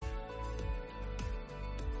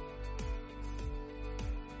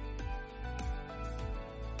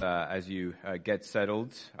As you get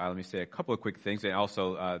settled, let me say a couple of quick things, and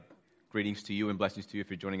also greetings to you and blessings to you if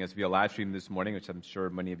you're joining us via live stream this morning, which I'm sure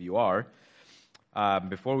many of you are.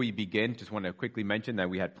 Before we begin, just want to quickly mention that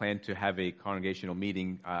we had planned to have a congregational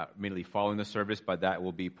meeting immediately following the service, but that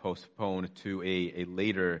will be postponed to a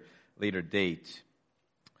later date.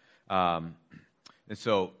 And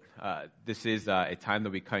so this is a time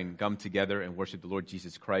that we can come together and worship the Lord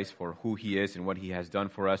Jesus Christ for who He is and what He has done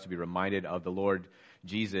for us, to be reminded of the Lord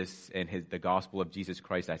Jesus and the gospel of Jesus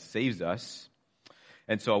Christ that saves us.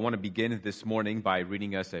 And so I want to begin this morning by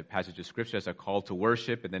reading us a passage of Scripture as a call to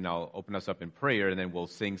worship, and then I'll open us up in prayer, and then we'll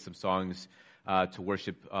sing some songs to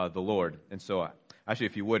worship the Lord. And so actually,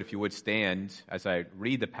 if you would stand as I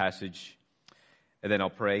read the passage, and then I'll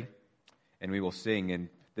pray, and we will sing. And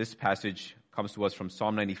this passage comes to us from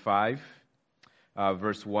Psalm 95,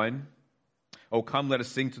 verse 1. "Oh, come, let us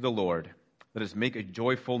sing to the Lord. Let us make a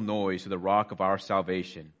joyful noise to the rock of our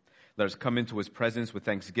salvation. Let us come into His presence with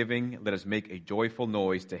thanksgiving. Let us make a joyful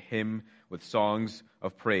noise to Him with songs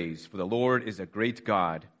of praise. For the Lord is a great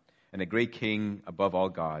God and a great King above all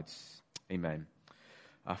gods." Amen.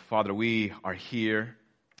 Father, we are here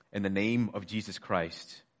in the name of Jesus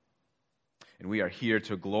Christ. And we are here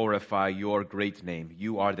to glorify Your great name.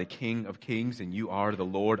 You are the King of kings and You are the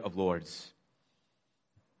Lord of lords.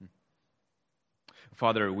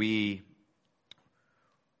 Father, we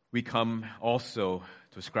come also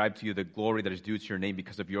to ascribe to You the glory that is due to Your name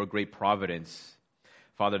because of Your great providence.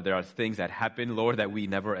 Father, there are things that happen, Lord, that we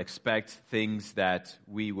never expect, things that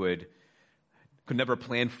we could never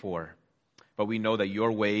plan for. But we know that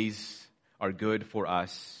Your ways are good for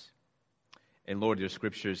us. And Lord, Your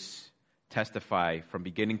scriptures testify from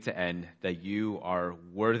beginning to end that You are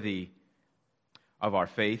worthy of our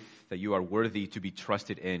faith, that You are worthy to be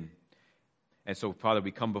trusted in. And so, Father,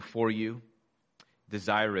 we come before You,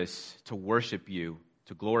 desirous to worship You,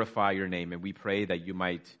 to glorify Your name, and we pray that You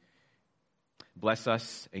might bless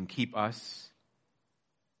us and keep us.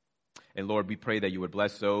 And Lord, we pray that You would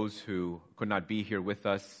bless those who could not be here with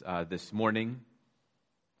us this morning.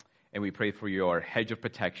 And we pray for Your hedge of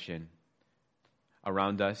protection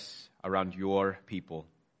around us, around Your people.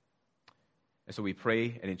 And so we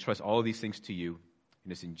pray and entrust all of these things to You.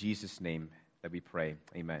 And it's in Jesus' name that we pray.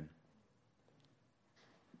 Amen.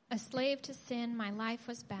 A slave to sin, my life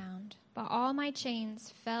was bound, but all my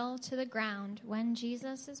chains fell to the ground when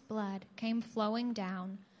Jesus' blood came flowing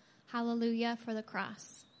down. Hallelujah for the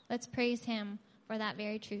cross. Let's praise Him for that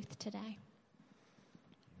very truth today.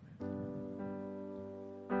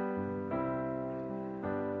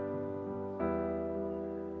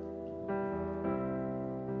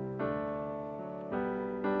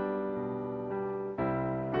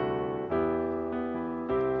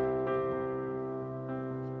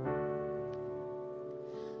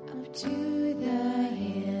 To the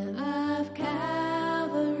hill of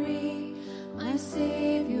Calvary, my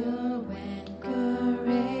Savior went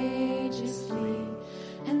courageously,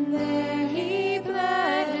 and there He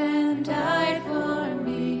bled and died for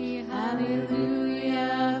me.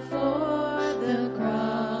 Hallelujah for the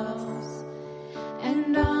cross.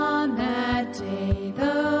 And on that day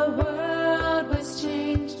the world was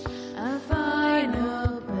changed, a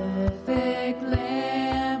final perfect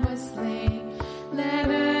Lamb was slain. Let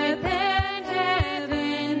earth and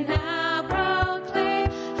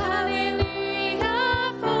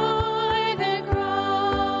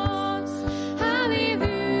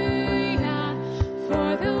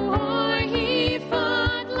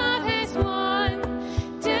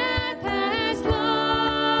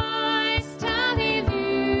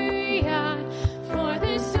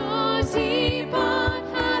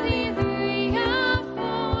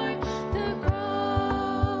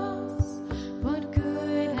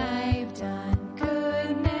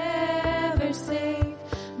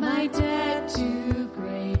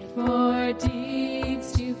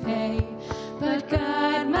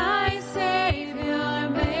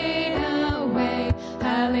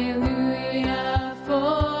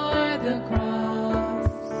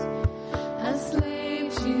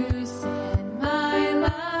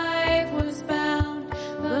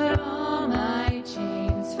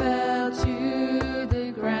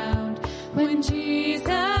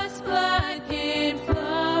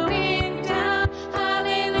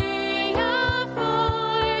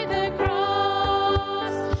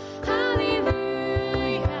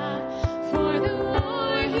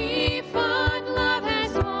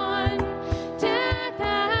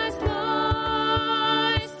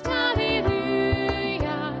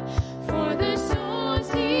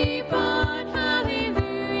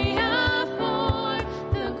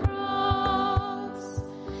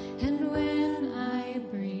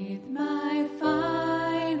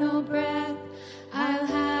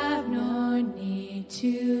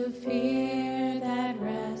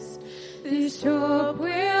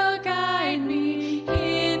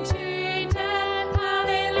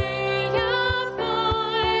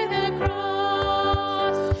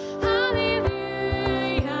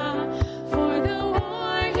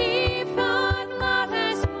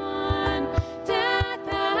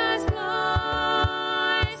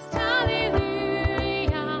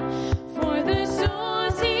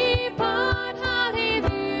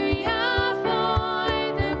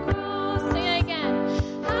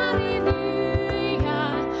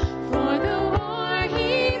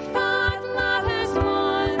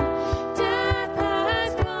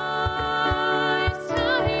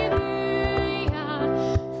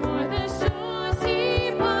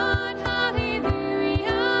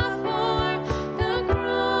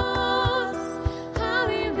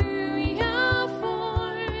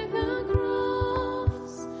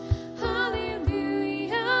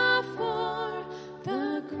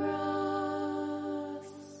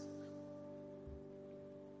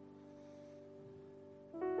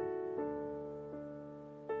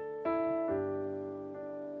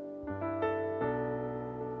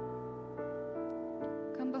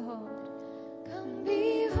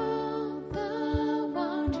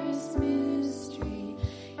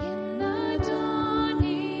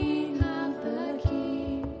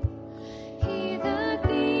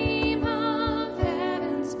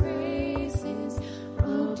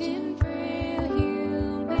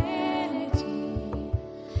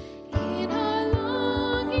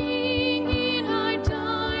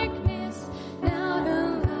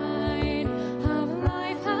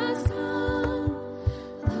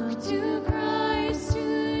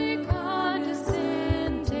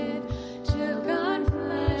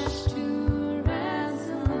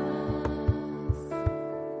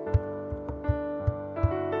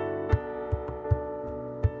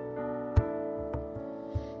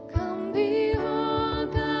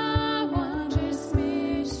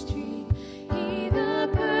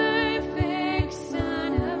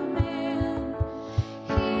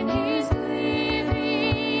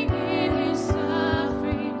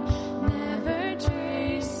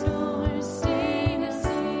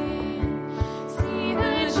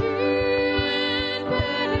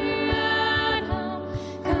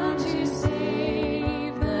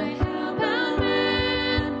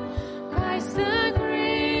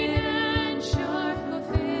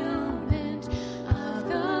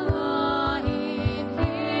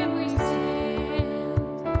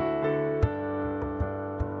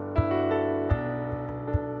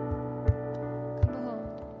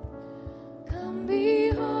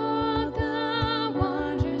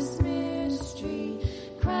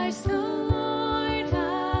Christ the Lord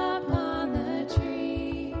upon the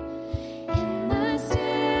tree. In the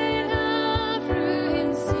stead of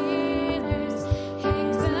ruined sinners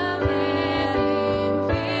hangs the living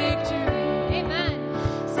victory. Amen.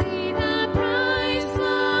 See the price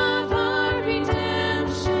of our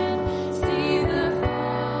redemption. See the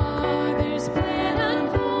Father's plan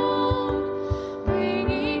unfold,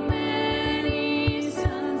 bringing many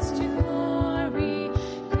sons to glory.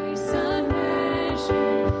 Grace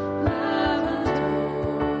unmeasured, love untold.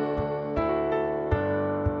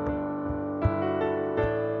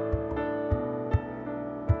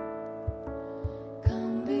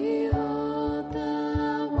 Come behold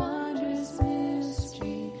the wondrous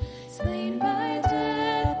mystery, slain by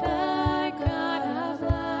death, the God of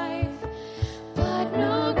life. But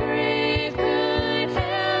no grave could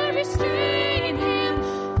ever restrain him.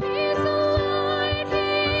 Praise the Lord,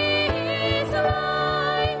 he is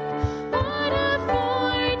alive. What a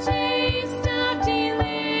foretaste of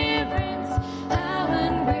deliverance, how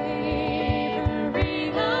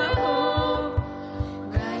unwavering our hope.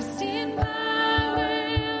 Christ in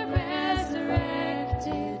power,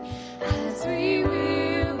 resurrected, as we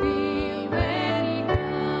will be when he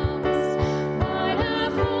comes. What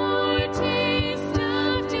a foretaste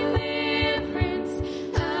of deliverance,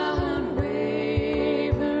 how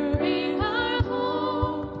unwavering our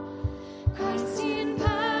hope. Christ in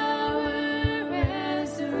power,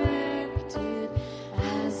 resurrected,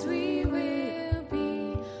 as we will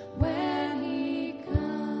be when he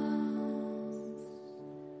comes.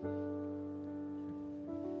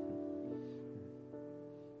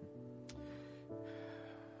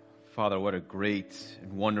 Father, what a great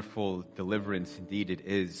and wonderful deliverance indeed it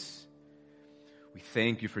is. We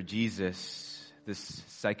thank you for Jesus, this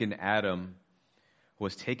second Adam, who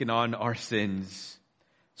has taken on our sins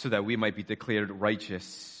so that we might be declared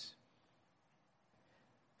righteous,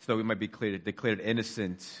 so that we might be declared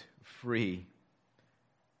innocent, free.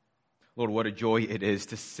 Lord, what a joy it is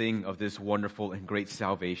to sing of this wonderful and great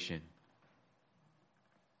salvation.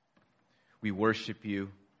 We worship you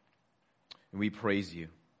and we praise you.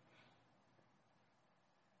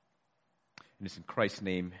 And it's in Christ's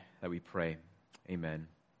name that we pray. Amen.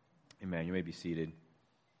 Amen. You may be seated.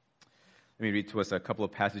 Let me read to us a couple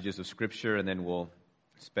of passages of Scripture, and then we'll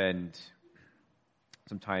spend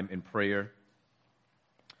some time in prayer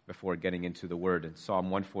before getting into the Word. In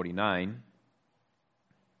Psalm 149,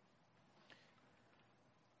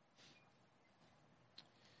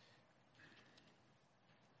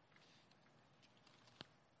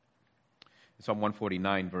 Psalm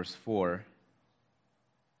 149, verse 4,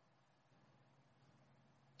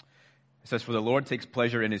 it says, "For the Lord takes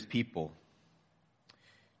pleasure in his people.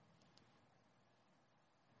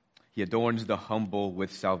 He adorns the humble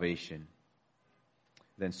with salvation."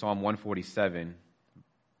 Then Psalm 147,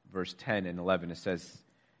 verse 10 and 11, it says,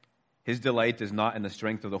 "His delight is not in the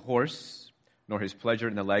strength of the horse, nor his pleasure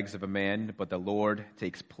in the legs of a man, but the Lord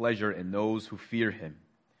takes pleasure in those who fear him,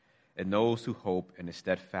 and those who hope in his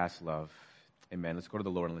steadfast love." Amen. Let's go to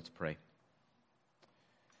the Lord and let's pray.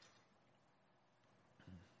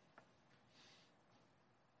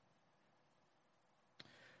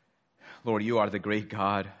 Lord, you are the great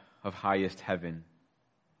God of highest heaven.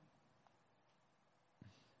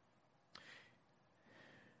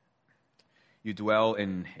 You dwell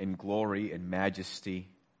in glory and majesty.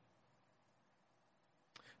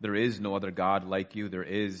 There is no other God like you. There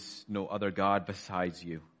is no other God besides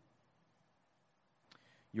you.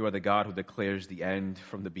 You are the God who declares the end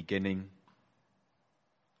from the beginning.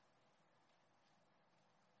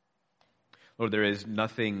 Lord, there is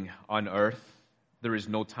nothing on earth, there is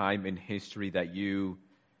no time in history that you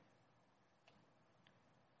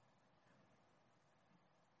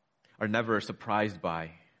are never surprised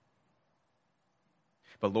by.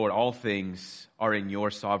 But Lord, all things are in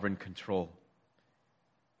your sovereign control.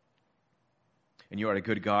 And you are a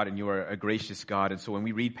good God and you are a gracious God. And so when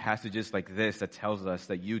we read passages like this that tells us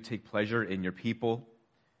that you take pleasure in your people,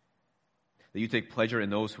 that you take pleasure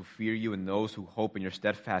in those who fear you and those who hope in your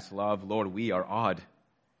steadfast love, Lord, we are awed.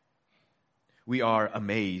 We are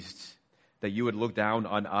amazed that you would look down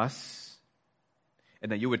on us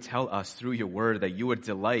and that you would tell us through your word that you would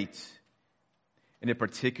delight in a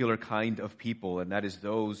particular kind of people, and that is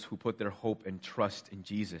those who put their hope and trust in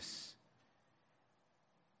Jesus.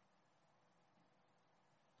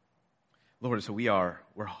 Lord, so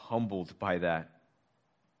we're humbled by that.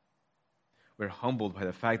 We're humbled by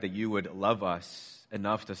the fact that you would love us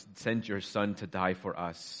enough to send your Son to die for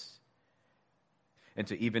us and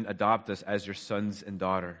to even adopt us as your sons and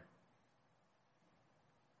daughter.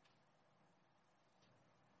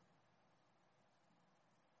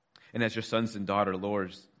 And as your sons and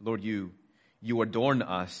daughters, Lord, you adorn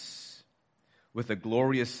us with a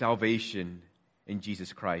glorious salvation in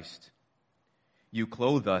Jesus Christ. You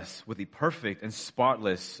clothe us with the perfect and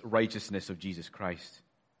spotless righteousness of Jesus Christ.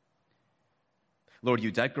 Lord,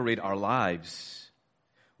 you decorate our lives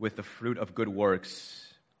with the fruit of good works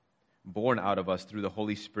born out of us through the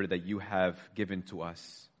Holy Spirit that you have given to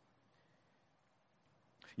us.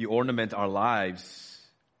 You ornament our lives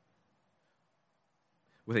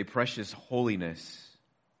with a precious holiness.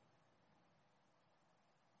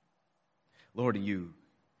 Lord, you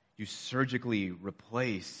surgically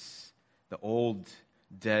replace the old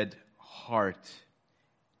dead heart,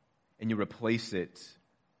 and you replace it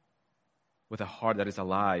with a heart that is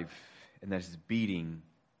alive and that is beating.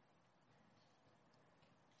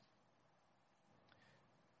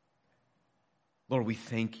 Lord, we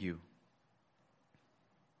thank you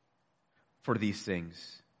for these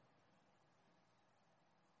things.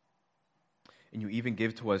 And you even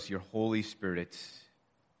give to us your Holy Spirit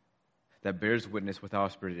that bears witness with our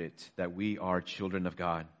spirit that we are children of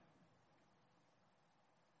God.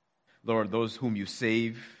 Lord, those whom you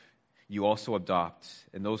save, you also adopt.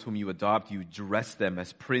 And those whom you adopt, you dress them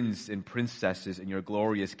as princes and princesses in your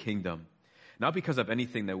glorious kingdom. Not because of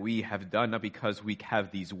anything that we have done, not because we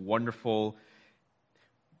have these wonderful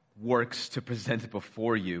works to present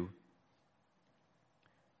before you,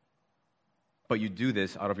 but you do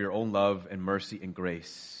this out of your own love and mercy and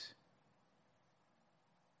grace.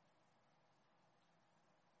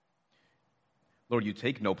 Lord, you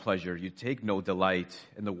take no pleasure, you take no delight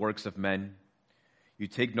in the works of men. You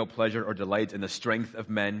take no pleasure or delight in the strength of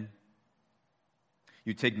men.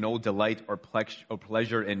 You take no delight or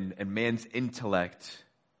pleasure in man's intellect,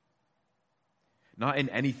 not in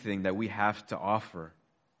anything that we have to offer.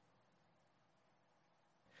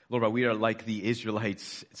 Lord, we are like the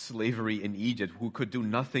Israelites' slavery in Egypt, who could do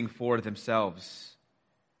nothing for themselves.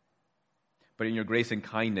 But in your grace and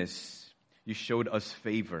kindness, you showed us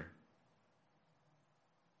favor.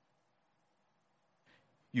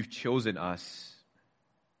 You've chosen us,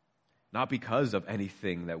 not because of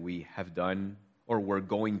anything that we have done or we're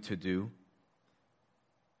going to do,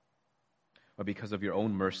 but because of your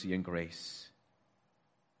own mercy and grace.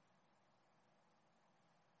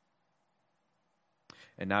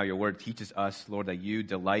 And now your word teaches us, Lord, that you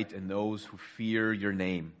delight in those who fear your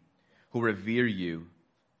name, who revere you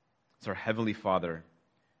as our heavenly Father,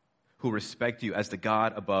 who respect you as the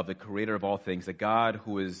God above, the creator of all things, the God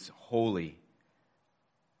who is holy.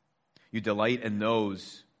 You delight in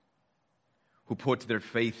those who put their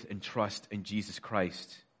faith and trust in Jesus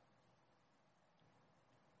Christ,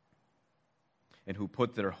 and who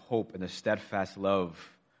put their hope in the steadfast love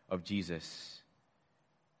of Jesus.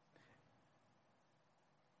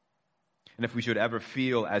 And if we should ever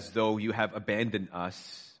feel as though you have abandoned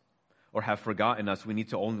us or have forgotten us, we need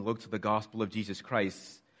to only look to the gospel of Jesus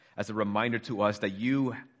Christ as a reminder to us that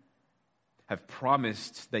you have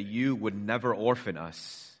promised that you would never orphan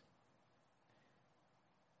us,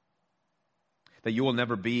 that you will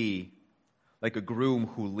never be like a groom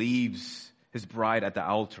who leaves his bride at the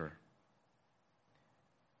altar.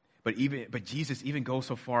 But Jesus even goes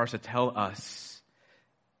so far as to tell us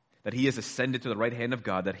that he has ascended to the right hand of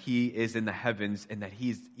God, that he is in the heavens, and that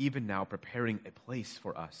he is even now preparing a place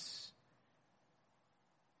for us.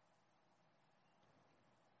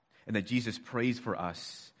 And that Jesus prays for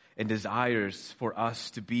us and desires for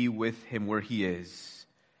us to be with him where he is,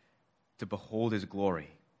 to behold his glory.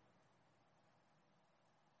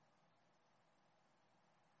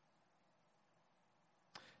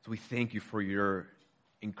 So we thank you for your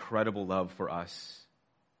incredible love for us,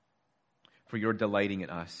 for your delighting in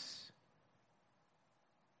us.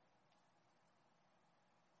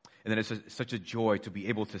 And that it's such a joy to be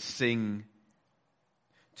able to sing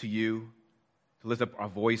to you, to lift up our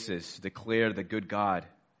voices, to declare the good God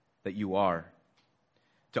that you are,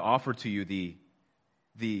 to offer to you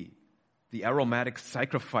the aromatic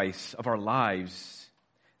sacrifice of our lives,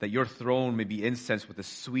 that your throne may be incensed with a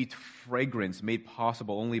sweet fragrance made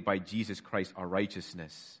possible only by Jesus Christ, our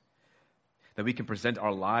righteousness, that we can present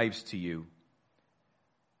our lives to you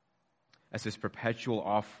as this perpetual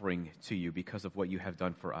offering to you because of what you have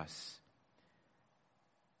done for us.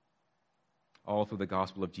 All through the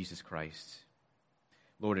gospel of Jesus Christ.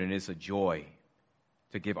 Lord, and it is a joy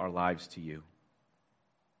to give our lives to you.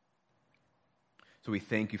 So we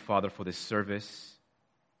thank you, Father, for this service,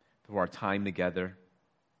 for our time together.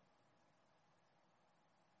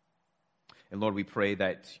 And Lord, we pray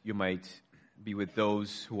that you might be with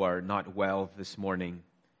those who are not well this morning,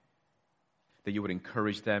 that you would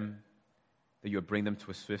encourage them, that you would bring them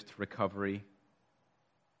to a swift recovery.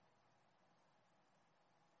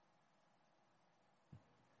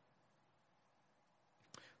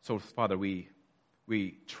 So, Father, we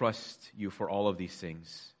trust you for all of these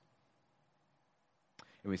things.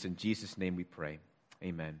 And it's in Jesus' name we pray.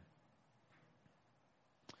 Amen.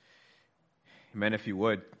 Amen. If you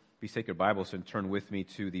would, please take your Bibles and turn with me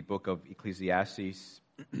to the book of Ecclesiastes.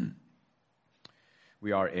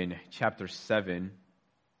 We are in chapter 7.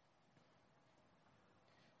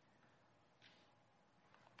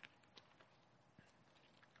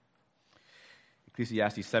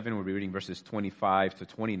 Ecclesiastes 7, we'll be reading verses 25 to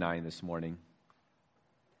 29 this morning.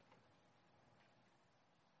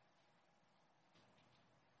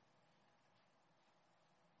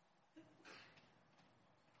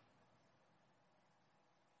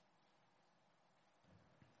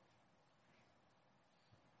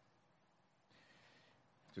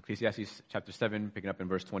 So Ecclesiastes chapter 7, picking up in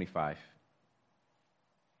verse 25.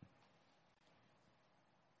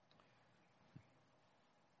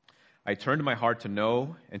 I turned my heart to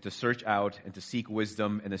know and to search out and to seek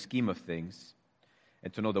wisdom in the scheme of things,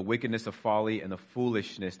 and to know the wickedness of folly and the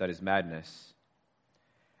foolishness that is madness.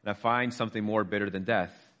 And I find something more bitter than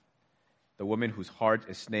death, the woman whose heart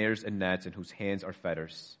is snares and nets and whose hands are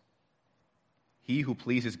fetters. He who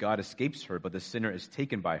pleases God escapes her, but the sinner is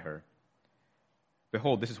taken by her.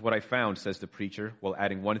 Behold, this is what I found, says the preacher, while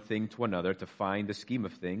adding one thing to another to find the scheme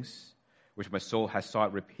of things, which my soul has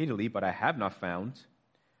sought repeatedly, but I have not found.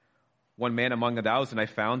 One man among 1,000 I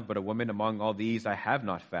found, but a woman among all these I have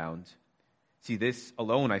not found. See, this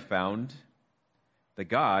alone I found, that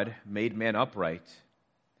God made man upright,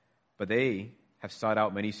 but they have sought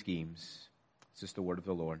out many schemes. This is the word of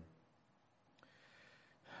the Lord.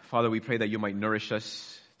 Father, we pray that you might nourish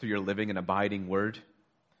us through your living and abiding word,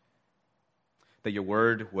 that your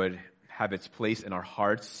word would have its place in our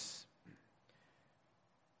hearts,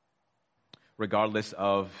 regardless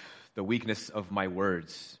of the weakness of my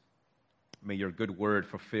words. May your good word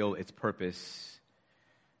fulfill its purpose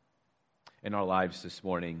in our lives this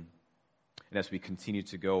morning and as we continue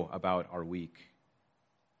to go about our week.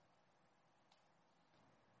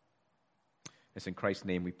 It's in Christ's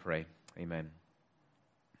name we pray. Amen.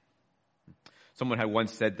 Someone had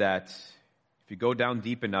once said that if you go down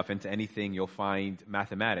deep enough into anything, you'll find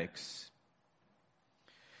mathematics.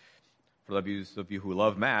 For those of you who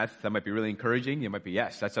love math, that might be really encouraging. You might be,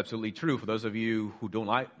 yes, that's absolutely true. For those of you who don't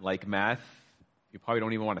like math, you probably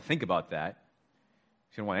don't even want to think about that.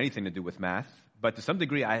 You don't want anything to do with math. But to some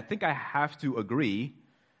degree, I think I have to agree,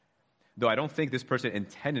 though I don't think this person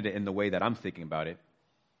intended it in the way that I'm thinking about it.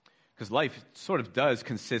 Because life sort of does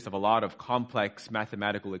consist of a lot of complex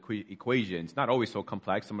mathematical equations. Not always so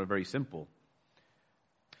complex, some are very simple.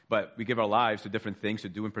 But we give our lives to different things, to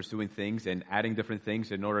doing, pursuing things, and adding different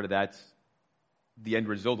things in order that the end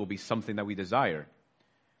result will be something that we desire.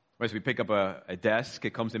 As we pick up a desk,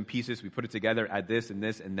 it comes in pieces, we put it together, add this and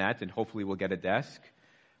this and that, and hopefully we'll get a desk.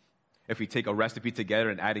 If we take a recipe together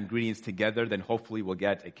and add ingredients together, then hopefully we'll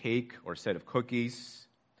get a cake or a set of cookies.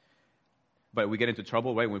 But we get into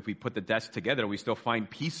trouble, right, when we put the desk together, we still find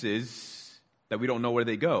pieces that we don't know where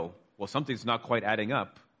they go. Well, something's not quite adding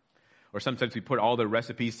up. Or sometimes we put all the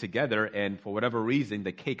recipes together and for whatever reason,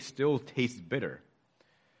 the cake still tastes bitter.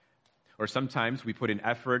 Or sometimes we put in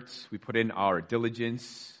effort, we put in our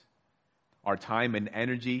diligence, our time and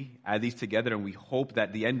energy, add these together, and we hope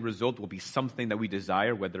that the end result will be something that we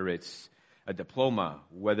desire, whether it's a diploma,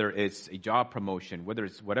 whether it's a job promotion, whether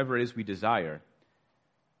it's whatever it is we desire.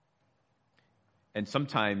 And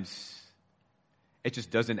sometimes it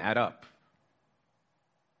just doesn't add up.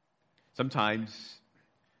 Sometimes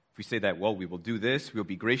if we say that, well, we will do this, we'll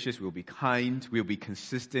be gracious, we'll be kind, we'll be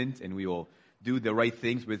consistent, and we will do the right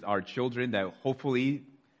things with our children, that hopefully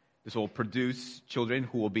this will produce children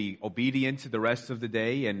who will be obedient the rest of the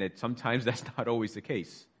day, and sometimes that's not always the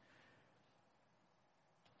case.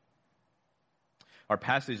 Our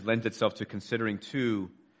passage lends itself to considering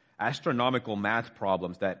two astronomical math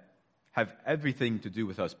problems that have everything to do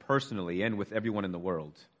with us personally and with everyone in the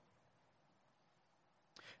world.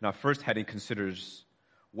 And our first heading considers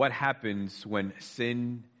what happens when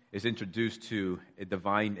sin is introduced to a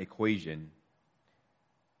divine equation.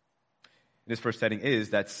 This first heading is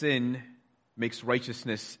that sin makes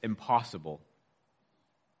righteousness impossible.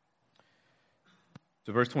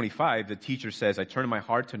 So verse 25, the teacher says, I turn my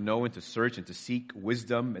heart to know and to search and to seek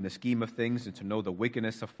wisdom in the scheme of things and to know the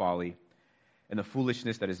wickedness of folly and the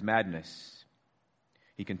foolishness that is madness.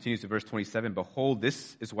 He continues to verse 27, behold,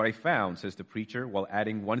 this is what I found, says the preacher, while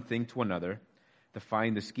adding one thing to another to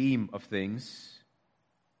find the scheme of things.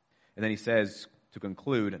 And then he says, to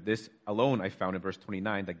conclude, this alone I found in verse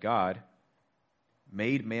 29, that God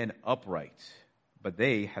made man upright, but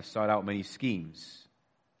they have sought out many schemes.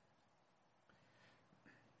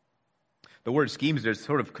 The word schemes is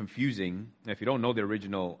sort of confusing. If you don't know the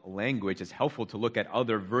original language, it's helpful to look at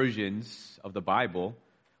other versions of the Bible,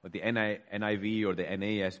 like the NIV or the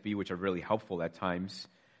NASB, which are really helpful at times,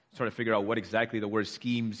 sort of figure out what exactly the word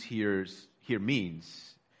schemes here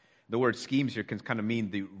means. The word schemes here can kind of mean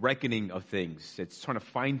the reckoning of things. It's trying to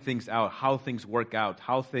find things out, how things work out,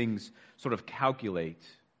 how things sort of calculate.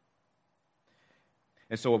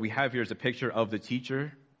 And so what we have here is a picture of the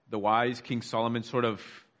teacher, the wise King Solomon, sort of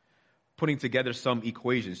putting together some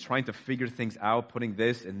equations, trying to figure things out, putting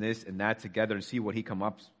this and that together and see what he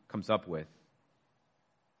comes up with.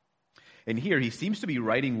 And here he seems to be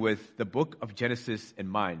writing with the book of Genesis in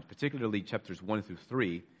mind, particularly chapters 1 through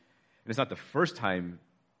 3. And it's not the first time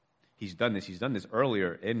he's done this. He's done this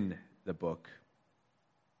earlier in the book.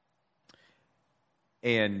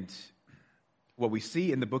 And what we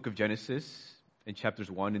see in the book of Genesis in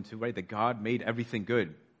chapters 1 and 2, right, that God made everything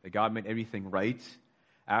good, that God made everything right.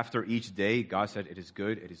 After each day, God said, it is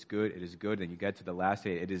good, it is good, it is good. And you get to the last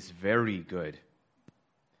day, it is very good.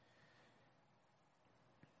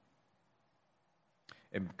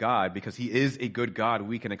 And God, because he is a good God,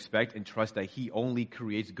 we can expect and trust that he only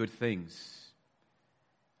creates good things.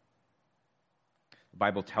 The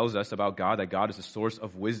Bible tells us about God, that God is the source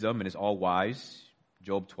of wisdom and is all wise.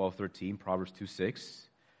 Job 12:13, Proverbs 2:6.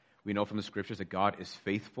 We know from the scriptures that God is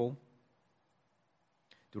faithful.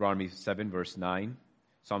 Deuteronomy 7, verse 9.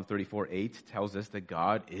 Psalm 34:8 tells us that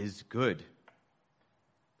God is good.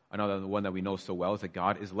 Another one that we know so well is that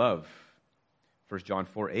God is love. 1 John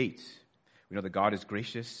 4:8. We know that God is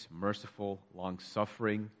gracious, merciful,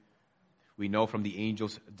 long-suffering. We know from the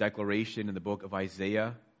angel's declaration in the book of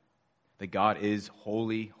Isaiah that God is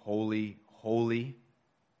holy, holy, holy.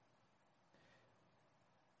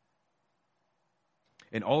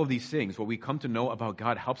 And all of these things, what we come to know about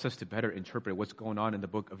God helps us to better interpret what's going on in the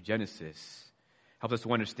book of Genesis. Helps us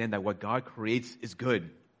to understand that what God creates is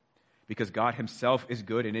good. Because God himself is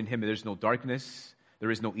good, and in him there's no darkness,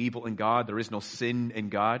 there is no evil in God, there is no sin in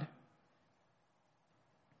God.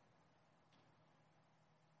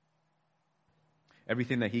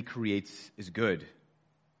 Everything that he creates is good.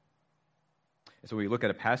 And so when we look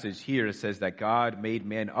at a passage here, it says that God made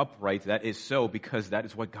man upright. That is so because that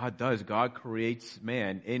is what God does. God creates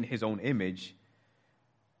man in his own image.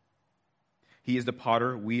 He is the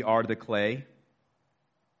potter, we are the clay.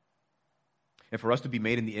 And for us to be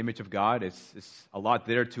made in the image of God, it's a lot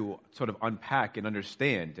there to sort of unpack and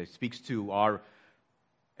understand. It speaks to our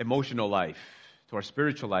emotional life, to our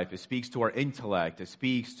spiritual life. It speaks to our intellect. It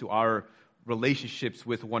speaks to our relationships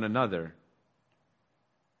with one another.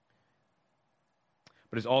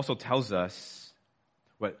 But it also tells us,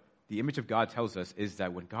 what the image of God tells us is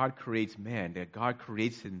that when God creates man, that God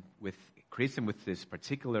creates him with this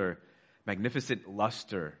particular magnificent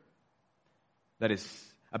luster that is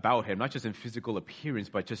about him, not just in physical appearance,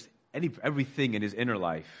 but just everything in his inner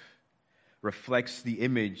life reflects the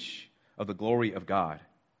image of the glory of God.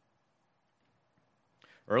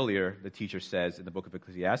 Earlier, the teacher says in the book of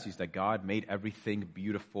Ecclesiastes that God made everything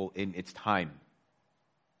beautiful in its time.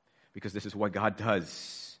 Because this is what God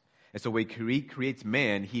does. And so when he creates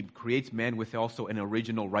man with also an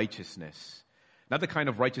original righteousness. Not the kind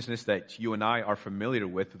of righteousness that you and I are familiar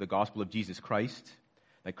with through the gospel of Jesus Christ.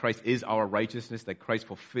 That Christ is our righteousness, that Christ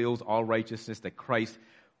fulfills all righteousness, that Christ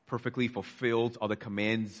perfectly fulfills all the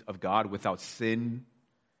commands of God without sin.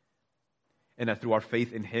 And that through our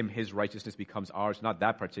faith in him, his righteousness becomes ours. Not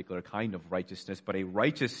that particular kind of righteousness, but a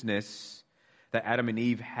righteousness that Adam and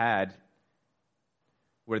Eve had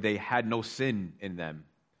where they had no sin in them,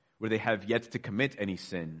 where they have yet to commit any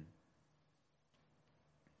sin.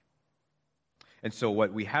 And so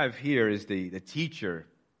what we have here is the teacher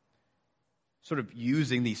sort of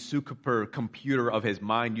using the supercomputer of his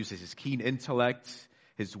mind, uses his keen intellect,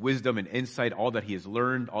 his wisdom and insight, all that he has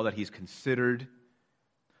learned, all that he's considered,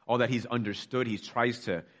 all that he's understood. He tries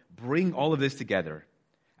to bring all of this together,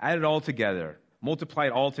 add it all together, multiply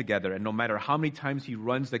it all together, and no matter how many times he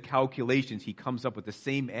runs the calculations, he comes up with the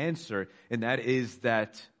same answer, and that is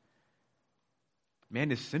that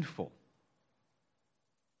man is sinful.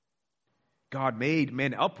 God made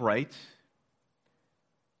man upright,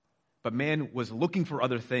 but man was looking for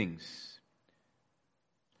other things,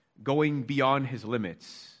 going beyond his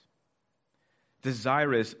limits,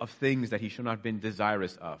 desirous of things that he should not have been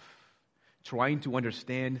desirous of, trying to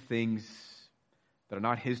understand things that are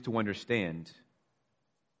not his to understand.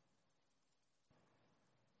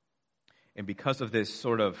 And because of this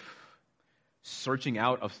sort of searching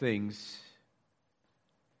out of things,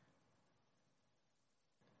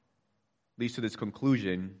 leads to this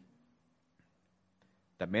conclusion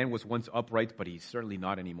that man was once upright, but he's certainly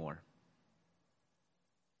not anymore.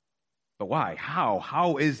 But why? How?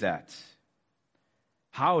 How is that?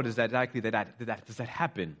 How does that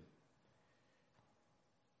happen?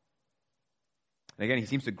 And again, he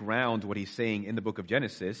seems to ground what he's saying in the book of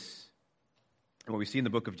Genesis. And what we see in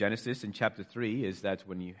the book of Genesis in chapter 3 is that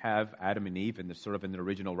when you have Adam and Eve and they're sort of in their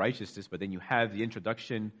original righteousness, but then you have the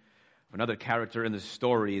introduction of another character in the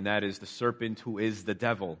story, and that is the serpent, who is the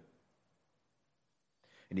devil.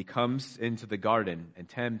 And he comes into the garden and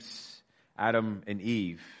tempts Adam and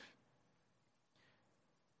Eve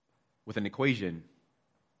with an equation.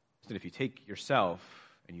 So if you take yourself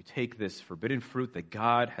and you take this forbidden fruit that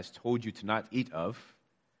God has told you to not eat of,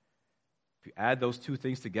 if you add those two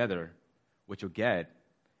things together, what you'll get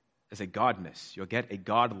is a godness. You'll get a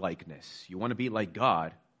godlikeness. You want to be like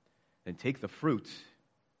God, then take the fruit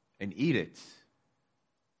and eat it.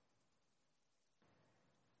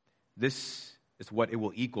 This is what it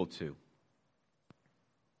will equal to.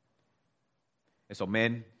 And so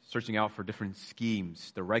man searching out for different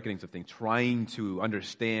schemes, the reckonings of things, trying to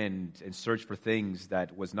understand and search for things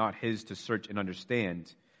that was not his to search and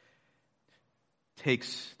understand,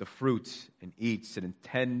 takes the fruit and eats, and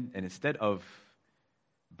instead of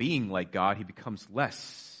being like God, he becomes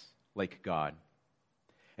less like God.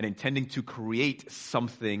 And intending to create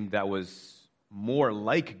something that was more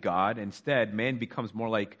like God, instead, man becomes more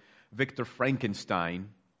like Victor Frankenstein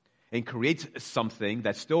and creates something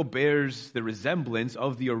that still bears the resemblance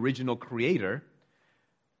of the original creator,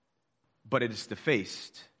 but it is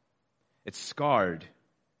defaced. It's scarred.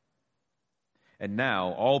 And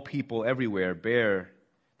now all people everywhere bear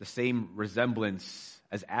the same resemblance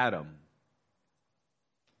as Adam.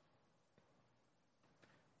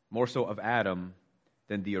 More so of Adam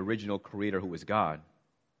than the original creator who is God.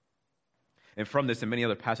 And from this and many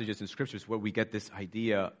other passages in scriptures where we get this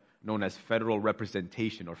idea known as federal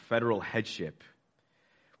representation or federal headship.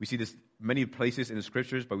 We see this many places in the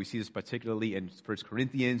scriptures, but we see this particularly in 1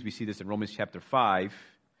 Corinthians. We see this in Romans chapter 5,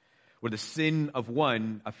 where the sin of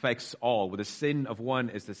one affects all, where the sin of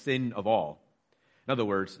one is the sin of all. In other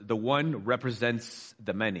words, the one represents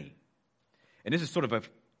the many. And this is sort of a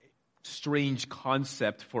strange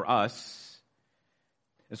concept for us,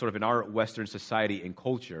 and sort of in our Western society and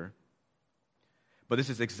culture. But this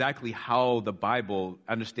is exactly how the Bible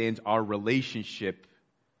understands our relationship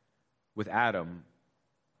with Adam,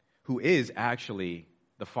 who is actually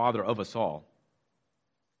the father of us all.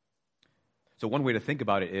 So one way to think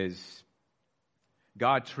about it is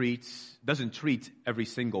God doesn't treat every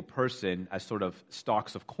single person as sort of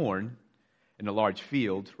stalks of corn in a large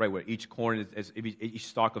field, right, where each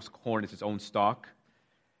stalk of corn is its own stalk.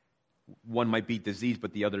 One might be diseased,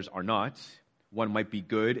 but the others are not. One might be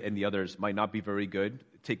good, and the others might not be very good.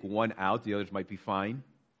 Take one out, the others might be fine.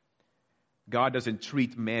 God doesn't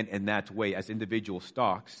treat man in that way as individual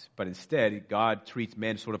stalks, but instead, God treats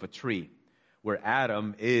man sort of a tree, where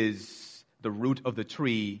Adam is the root of the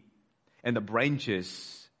tree, and the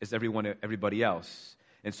branches is everybody else.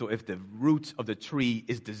 And so if the root of the tree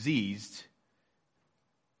is diseased,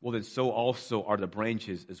 well, then so also are the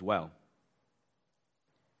branches as well.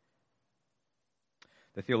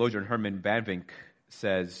 The theologian Herman Bavinck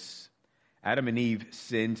says, Adam and Eve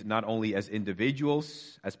sinned not only as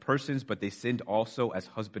individuals, as persons, but they sinned also as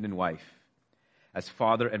husband and wife, as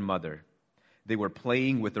father and mother. They were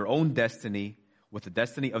playing with their own destiny, with the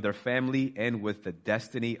destiny of their family, and with the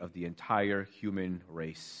destiny of the entire human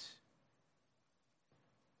race.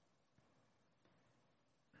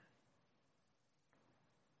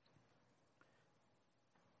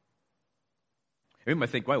 You might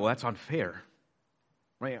think, right, well, that's unfair.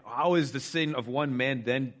 Right? How is the sin of one man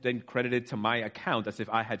then credited to my account as if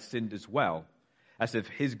I had sinned as well? As if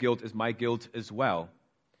his guilt is my guilt as well?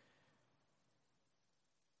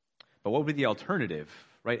 But what would be the alternative?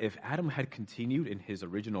 Right? If Adam had continued in his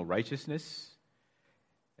original righteousness,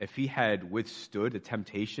 if he had withstood the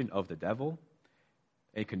temptation of the devil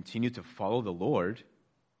and continued to follow the Lord,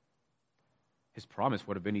 his promise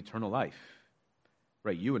would have been eternal life.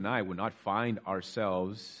 Right? You and I would not find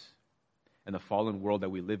ourselves in the fallen world that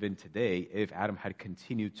we live in today if Adam had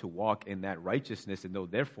continued to walk in that righteousness, and though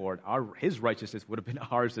therefore his righteousness would have been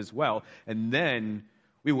ours as well, and then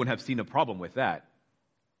we wouldn't have seen a problem with that.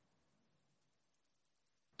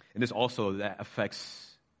 And this also that affects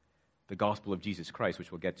the gospel of Jesus Christ,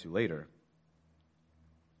 which we'll get to later.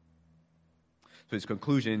 So his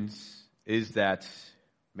conclusions is that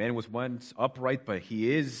man was once upright, but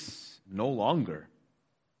he is no longer.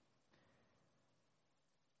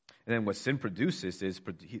 And then what sin produces is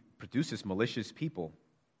produces malicious people.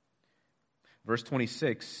 Verse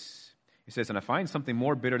 26, he says, and I find something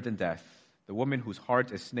more bitter than death, the woman whose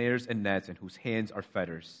heart is snares and nets and whose hands are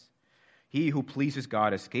fetters. He who pleases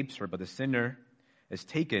God escapes her, but the sinner is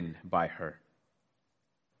taken by her.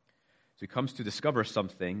 So he comes to discover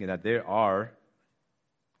something, and that there are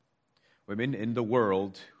women in the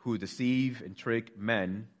world who deceive and trick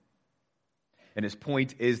men. And his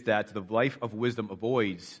point is that the life of wisdom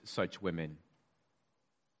avoids such women.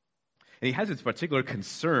 And he has his particular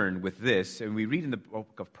concern with this, and we read in the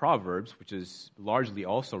book of Proverbs, which is largely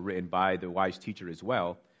also written by the wise teacher as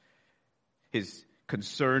well, his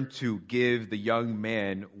concern to give the young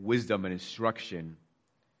man wisdom and instruction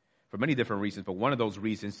for many different reasons, but one of those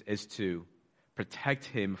reasons is to protect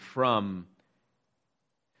him from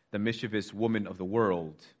the mischievous woman of the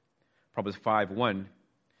world. Proverbs 5:1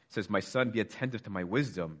 says, "My son, be attentive to my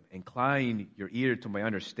wisdom. Incline your ear to my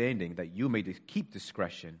understanding, that you may keep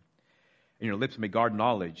discretion, and your lips may guard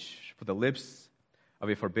knowledge. For the lips of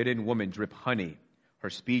a forbidden woman drip honey. Her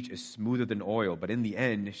speech is smoother than oil, but in the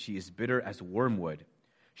end she is bitter as wormwood,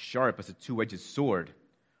 sharp as a two-edged sword.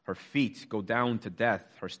 Her feet go down to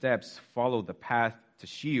death. Her steps follow the path to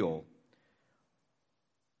Sheol.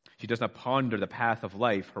 She does not ponder the path of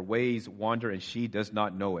life. Her ways wander, and she does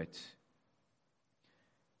not know it."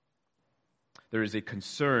 There is a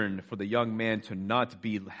concern for the young man to not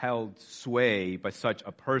be held sway by such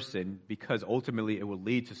a person, because ultimately it will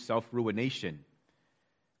lead to self-ruination.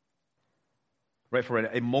 Right, for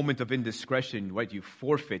a moment of indiscretion, right, you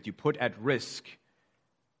forfeit, you put at risk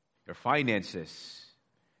your finances,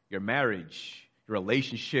 your marriage, your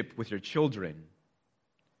relationship with your children,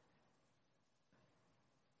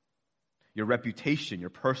 your reputation, your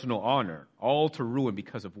personal honor, all to ruin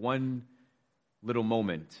because of one little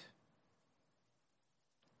moment.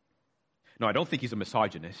 No, I don't think he's a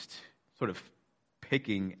misogynist, sort of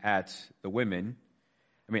picking at the women.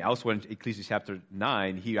 I mean, elsewhere in Ecclesiastes chapter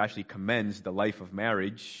 9, he actually commends the life of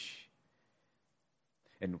marriage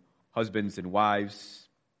and husbands and wives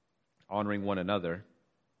honoring one another.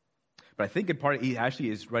 But I think in part he actually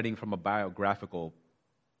is writing from a biographical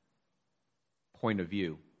point of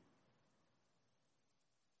view.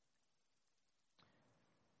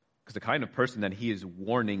 Because the kind of person that he is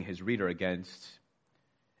warning his reader against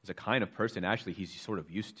is a kind of person actually he's sort of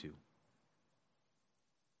used to.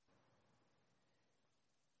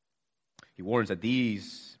 He warns that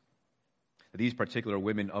these particular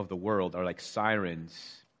women of the world are like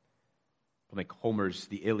sirens from like Homer's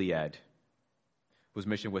The Iliad, whose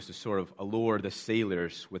mission was to sort of allure the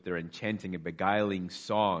sailors with their enchanting and beguiling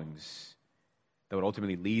songs that would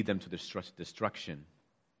ultimately lead them to destruction.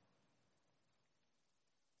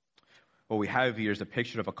 What we have here is a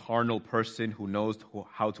picture of a carnal person who knows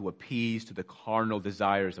how to appease to the carnal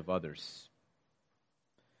desires of others.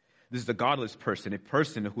 This is a godless person, a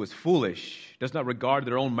person who is foolish, does not regard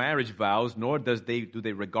their own marriage vows, nor do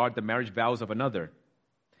they regard the marriage vows of another.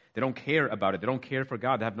 They don't care about it. They don't care for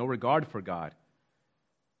God. They have no regard for God.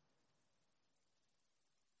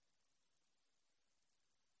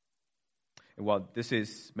 And while this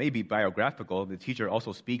is maybe biographical, the teacher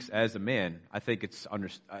also speaks as a man. I think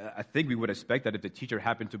we would expect that if the teacher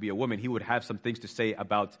happened to be a woman, he would have some things to say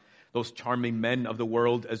about those charming men of the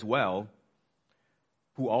world as well,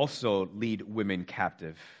 who also lead women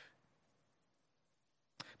captive.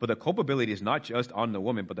 But the culpability is not just on the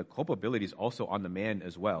woman, but the culpability is also on the man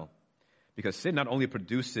as well. Because sin not only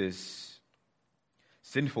produces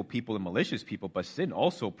sinful people and malicious people, but sin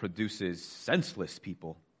also produces senseless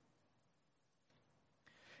people.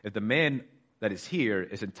 If the man that is here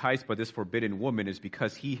is enticed by this forbidden woman, is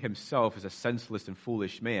because he himself is a senseless and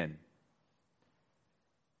foolish man.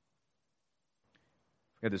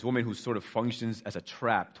 We have this woman who sort of functions as a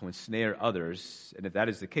trap to ensnare others, and if that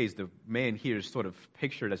is the case, the man here is sort of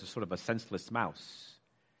pictured as a sort of a senseless mouse.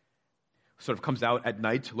 Sort of comes out at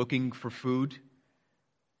night looking for food.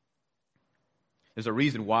 There's a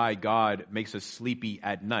reason why God makes us sleepy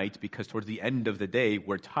at night, because towards the end of the day,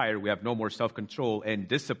 we're tired, we have no more self-control and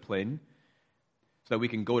discipline, so that we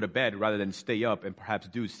can go to bed rather than stay up and perhaps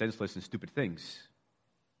do senseless and stupid things.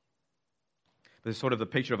 This is sort of the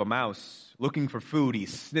picture of a mouse looking for food. He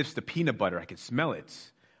sniffs the peanut butter. I can smell it.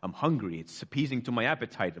 I'm hungry. It's appeasing to my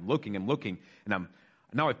appetite. I'm looking, and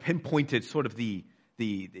now I've pinpointed sort of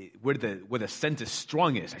where the scent is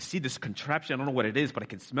strongest. I see this contraption. I don't know what it is, but I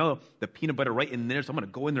can smell the peanut butter right in there. So I'm going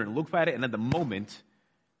to go in there and look at it. And at the moment,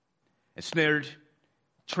 ensnared,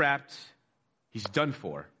 trapped, he's done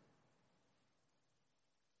for.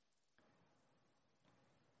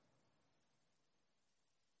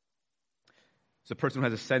 It's a person who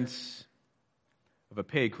has a sense of a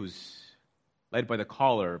pig who's led by the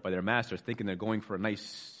collar by their masters, thinking they're going for a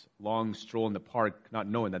nice long stroll in the park, not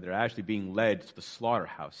knowing that they're actually being led to the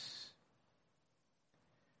slaughterhouse.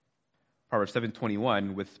 Proverbs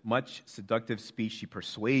 7:21, with much seductive speech she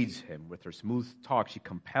persuades him. With her smooth talk she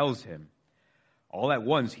compels him. All at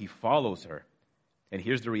once he follows her. And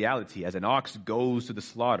here's the reality. As an ox goes to the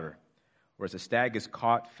slaughter, or as a stag is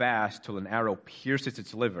caught fast till an arrow pierces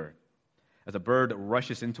its liver, as a bird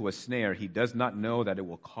rushes into a snare, he does not know that it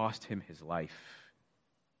will cost him his life.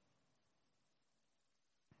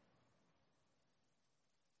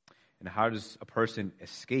 And how does a person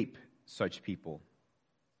escape such people?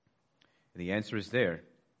 And the answer is there.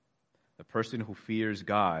 The person who fears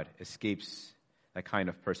God escapes that kind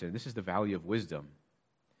of person. This is the value of wisdom.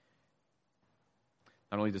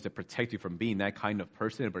 Not only does it protect you from being that kind of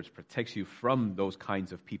person, but it protects you from those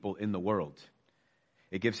kinds of people in the world.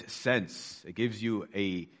 It gives sense. It gives you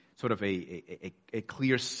a sort of a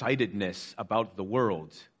clear-sightedness about the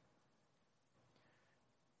world.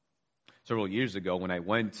 Several years ago, when I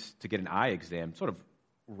went to get an eye exam, sort of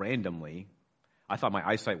randomly, I thought my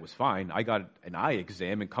eyesight was fine. I got an eye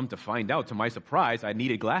exam, and come to find out, to my surprise, I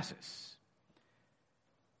needed glasses.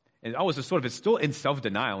 And I was just sort of still in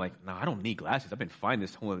self-denial, like, no, I don't need glasses. I've been fine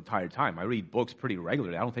this whole entire time. I read books pretty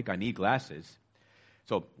regularly. I don't think I need glasses.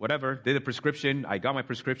 So whatever, did a prescription. I got my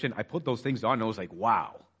prescription. I put those things on, and I was like,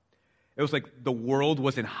 wow. It was like the world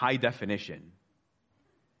was in high definition.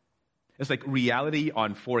 It's like reality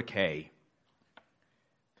on 4K.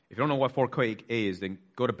 If you don't know what 4K is, then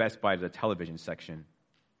go to Best Buy to the television section.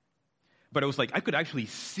 But it was like I could actually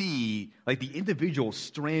see like the individual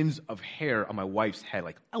strands of hair on my wife's head.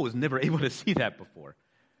 Like I was never able to see that before.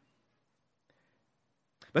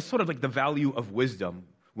 That's sort of like the value of wisdom.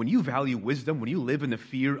 When you value wisdom, when you live in the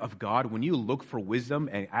fear of God, when you look for wisdom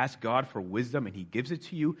and ask God for wisdom and He gives it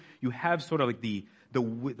to you, you have sort of like the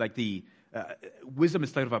wisdom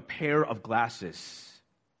is like a pair of glasses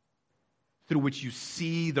through which you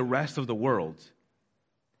see the rest of the world.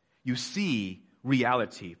 You see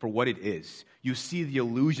reality for what it is. You see the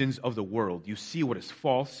illusions of the world. You see what is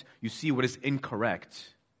false. You see what is incorrect.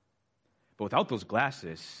 But without those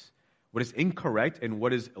glasses, what is incorrect and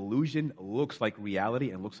what is illusion looks like reality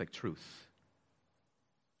and looks like truth.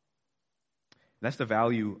 And that's the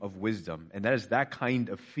value of wisdom. And that is that kind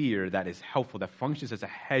of fear that is helpful, that functions as a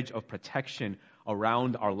hedge of protection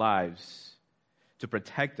around our lives to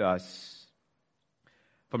protect us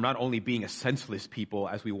from not only being a senseless people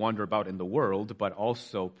as we wander about in the world, but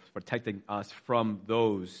also protecting us from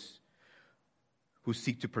those who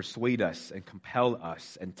seek to persuade us and compel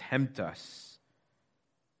us and tempt us.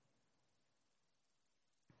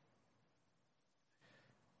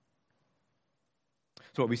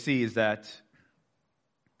 So what we see is that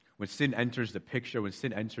when sin enters the picture, when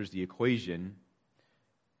sin enters the equation,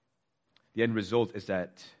 the end result is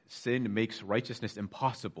that sin makes righteousness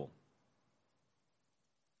impossible.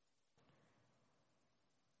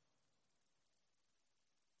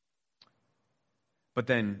 But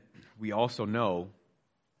then we also know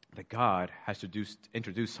that God has to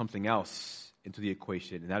introduce something else into the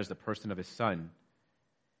equation, and that is the person of His Son.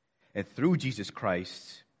 And through Jesus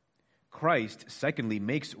Christ, secondly,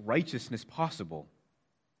 makes righteousness possible.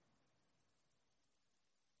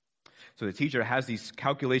 So the teacher has these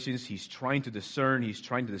calculations. He's trying to discern. He's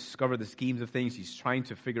trying to discover the schemes of things. He's trying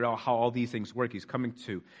to figure out how all these things work. He's coming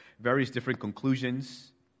to various different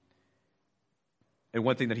conclusions. And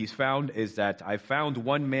one thing that he's found is that I found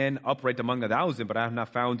one man upright among 1,000, but I have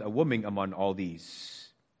not found a woman among all these.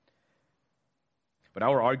 But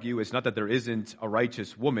our argue is not that there isn't a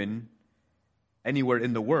righteous woman anywhere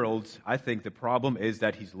in the world. I think the problem is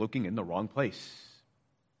that he's looking in the wrong place.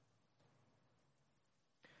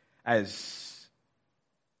 As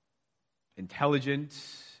intelligent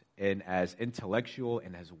and as intellectual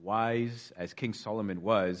and as wise as King Solomon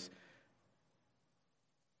was,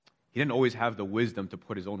 he didn't always have the wisdom to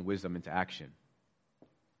put his own wisdom into action.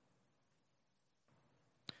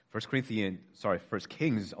 1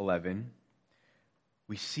 Kings 11,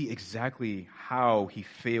 we see exactly how he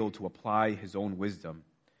failed to apply his own wisdom.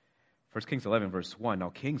 1 Kings 11, verse 1, now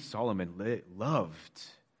King Solomon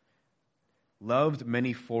loved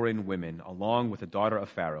many foreign women, along with the daughter of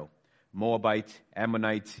Pharaoh, Moabite,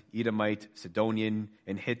 Ammonite, Edomite, Sidonian,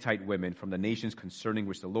 and Hittite women from the nations concerning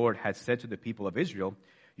which the Lord had said to the people of Israel,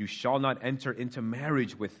 you shall not enter into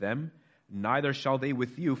marriage with them, neither shall they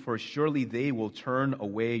with you, for surely they will turn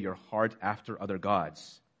away your heart after other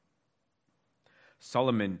gods.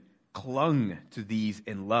 Solomon clung to these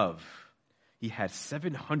in love. He had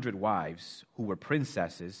 700 wives who were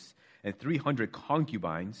princesses and 300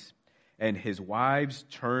 concubines, and his wives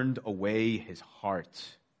turned away his heart.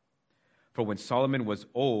 For when Solomon was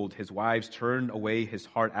old, his wives turned away his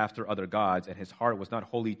heart after other gods, and his heart was not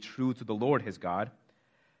wholly true to the Lord his God,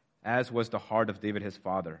 as was the heart of David his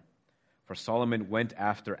father. For Solomon went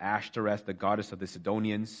after Ashtoreth, the goddess of the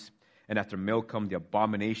Sidonians, and after Milcom, the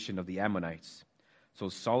abomination of the Ammonites. So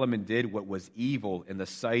Solomon did what was evil in the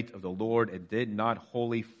sight of the Lord and did not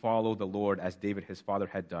wholly follow the Lord as David his father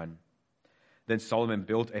had done. Then Solomon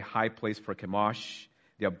built a high place for Chemosh,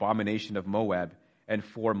 the abomination of Moab, and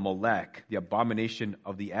for Molech, the abomination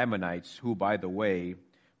of the Ammonites, who, by the way,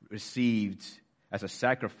 received as a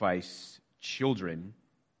sacrifice children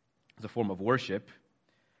as a form of worship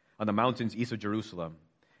on the mountains east of Jerusalem.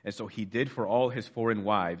 And so he did for all his foreign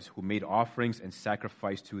wives who made offerings and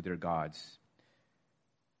sacrificed to their gods.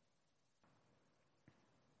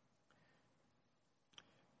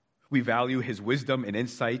 We value his wisdom and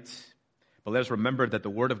insight, but let us remember that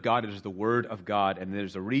the Word of God is the Word of God, and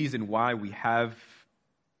there's a reason why we have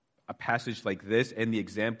a passage like this and the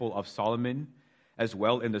example of Solomon as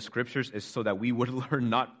well in the Scriptures is so that we would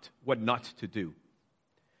learn what not to do.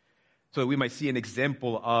 So that we might see an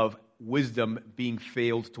example of wisdom being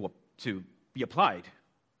failed to be applied.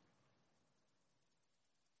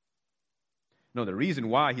 No, the reason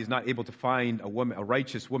why he's not able to find a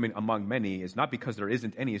righteous woman among many is not because there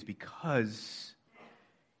isn't any, it's because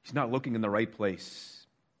he's not looking in the right place.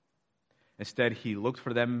 Instead, he looked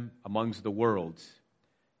for them amongst the world,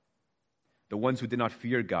 the ones who did not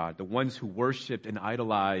fear God, the ones who worshipped and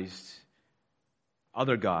idolized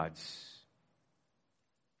other gods.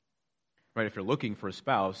 Right, if you're looking for a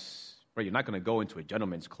spouse, right, you're not going to go into a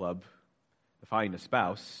gentleman's club to find a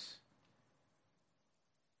spouse.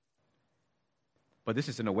 But this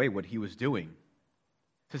is in a way what he was doing.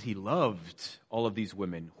 It says he loved all of these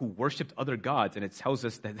women who worshipped other gods, and it tells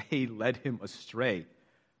us that they led him astray.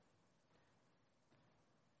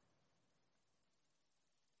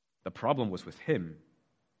 The problem was with him.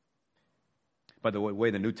 By the way,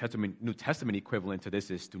 the New Testament equivalent to this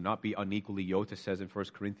is do not be unequally yoked, it says in 1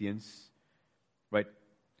 Corinthians. Right?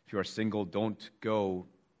 If you are single, don't go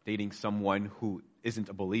dating someone who isn't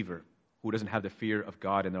a believer, who doesn't have the fear of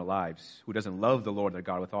God in their lives, who doesn't love the Lord their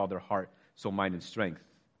God with all their heart, soul, mind, and strength.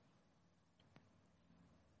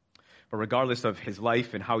 But regardless of his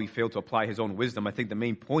life and how he failed to apply his own wisdom, I think the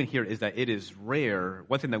main point here is that it is rare.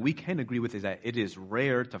 One thing that we can agree with is that it is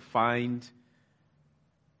rare to find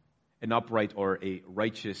an upright or a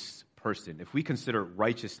righteous person. If we consider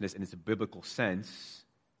righteousness in its biblical sense,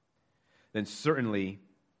 then certainly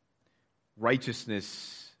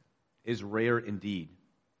righteousness is rare indeed.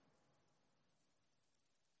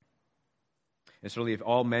 And certainly if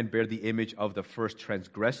all men bear the image of the first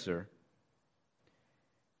transgressor,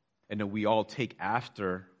 and then we all take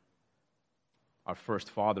after our first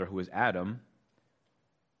father, who is Adam,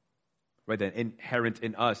 right, then inherent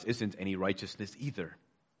in us isn't any righteousness either.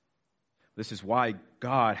 This is why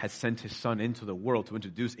God has sent his Son into the world to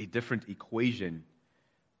introduce a different equation,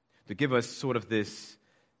 to give us sort of this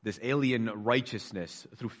alien righteousness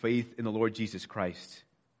through faith in the Lord Jesus Christ.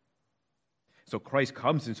 So Christ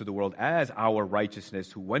comes into the world as our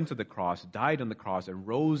righteousness, who went to the cross, died on the cross, and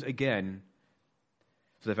rose again,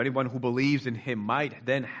 so that anyone who believes in him might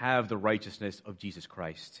then have the righteousness of Jesus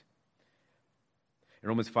Christ. In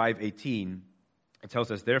Romans 5:18, it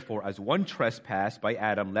tells us, therefore, as one trespass by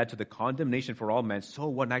Adam led to the condemnation for all men, so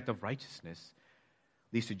one act of righteousness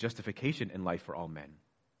leads to justification in life for all men.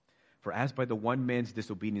 For as by the one man's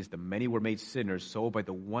disobedience the many were made sinners, so by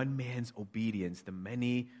the one man's obedience the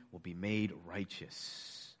many will be made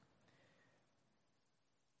righteous.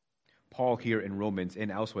 Paul here in Romans and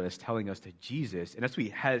elsewhere is telling us that Jesus, and as we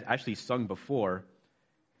had actually sung before,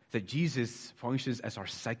 that Jesus functions as our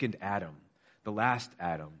second Adam, the last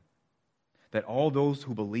Adam. That all those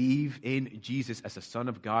who believe in Jesus as the Son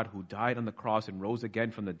of God who died on the cross and rose again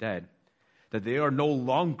from the dead, that they are no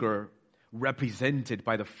longer represented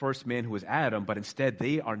by the first man who is Adam, but instead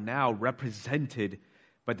they are now represented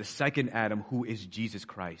by the second Adam who is Jesus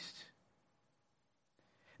Christ.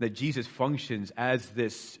 That Jesus functions as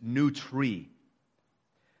this new tree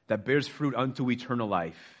that bears fruit unto eternal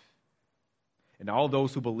life. And all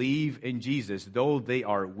those who believe in Jesus, though they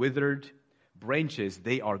are withered branches,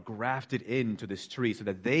 they are grafted into this tree so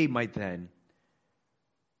that they might then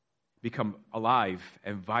become alive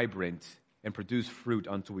and vibrant and produce fruit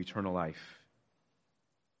unto eternal life.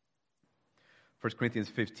 1 Corinthians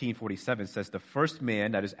 15:47 says, the first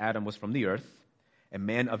man, that is Adam, was from the earth, a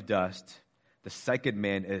man of dust. The second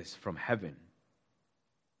man is from heaven.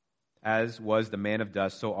 As was the man of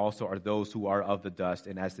dust, so also are those who are of the dust.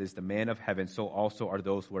 And as is the man of heaven, so also are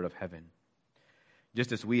those who are of heaven.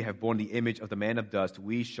 Just as we have borne the image of the man of dust,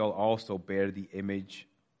 we shall also bear the image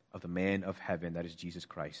of the man of heaven, that is Jesus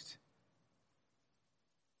Christ.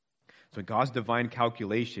 So in God's divine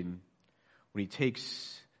calculation, when he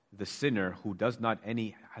takes the sinner who does not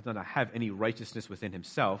have any righteousness within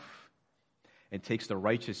himself and takes the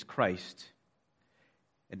righteous Christ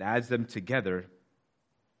and adds them together,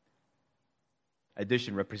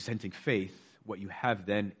 addition representing faith, what you have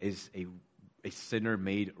then is a sinner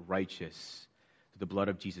made righteous through the blood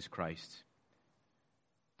of Jesus Christ.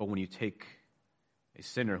 But when you take a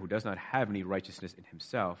sinner who does not have any righteousness in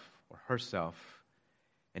himself or herself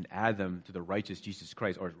and add them to the righteous Jesus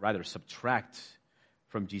Christ, or rather subtract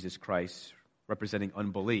from Jesus Christ, representing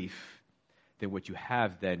unbelief, then what you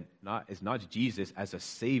have then is not Jesus as a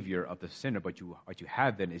savior of the sinner, but what you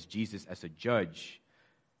have then is Jesus as a judge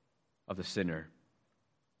of the sinner.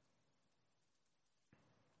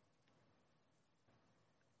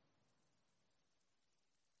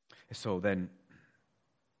 So then,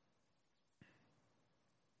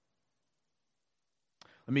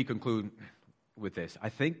 let me conclude with this. I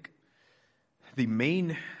think the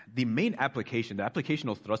main application, the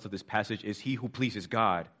applicational thrust of this passage is he who pleases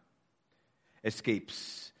God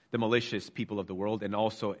escapes the malicious people of the world and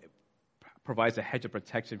also provides a hedge of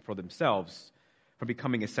protection for themselves from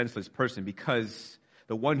becoming a senseless person, because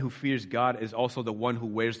the one who fears God is also the one who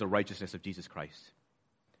wears the righteousness of Jesus Christ.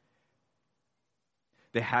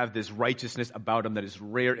 They have this righteousness about them that is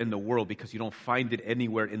rare in the world, because you don't find it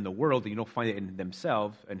anywhere in the world, and you don't find it in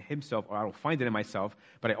themselves and himself, or I don't find it in myself,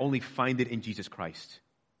 but I only find it in Jesus Christ.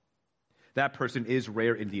 That person is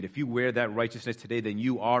rare indeed. If you wear that righteousness today, then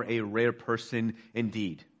you are a rare person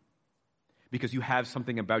indeed, because you have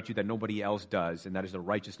something about you that nobody else does, and that is the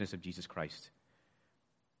righteousness of Jesus Christ.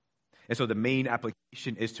 And so the main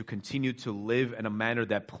application is to continue to live in a manner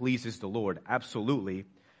that pleases the Lord, absolutely,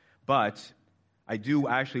 but I do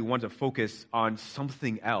actually want to focus on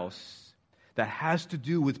something else that has to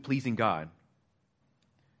do with pleasing God.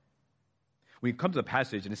 When you come to the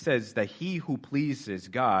passage and it says that he who pleases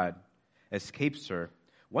God escapes her,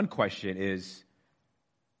 one question is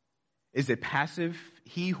it passive?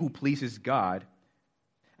 He who pleases God,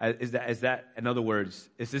 is that in other words,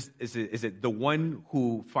 is it the one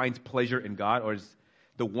who finds pleasure in God, or is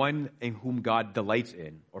the one in whom God delights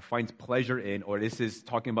in or finds pleasure in, or this is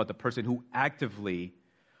talking about the person who actively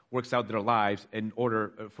works out their lives in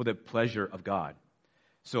order for the pleasure of God?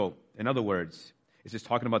 So, in other words, is this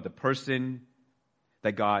talking about the person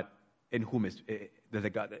that God in whom is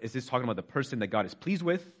this talking about the person that God is pleased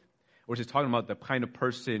with, or is it talking about the kind of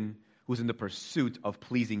person who's in the pursuit of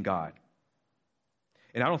pleasing God?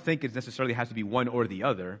 And I don't think it necessarily has to be one or the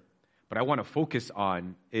other, but I want to focus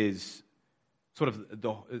on is sort of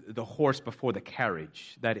the horse before the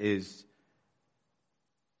carriage. That is,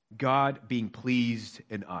 God being pleased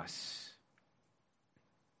in us.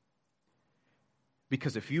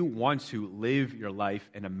 Because if you want to live your life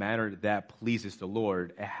in a manner that pleases the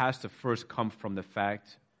Lord, it has to first come from the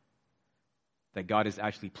fact that God is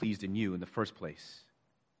actually pleased in you in the first place.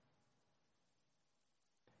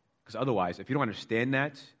 Because otherwise, if you don't understand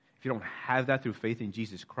that, if you don't have that through faith in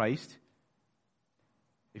Jesus Christ,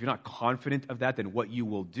 if you're not confident of that, then what you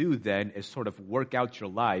will do then is sort of work out your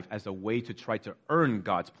life as a way to try to earn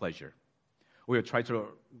God's pleasure. Or you'll try to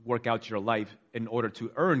work out your life in order to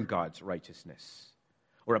earn God's righteousness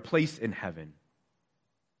or a place in heaven.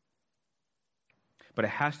 But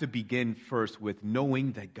it has to begin first with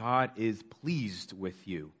knowing that God is pleased with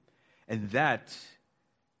you. And that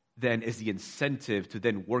then is the incentive to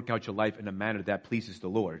then work out your life in a manner that pleases the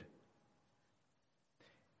Lord.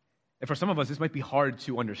 And for some of us, this might be hard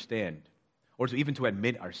to understand or even to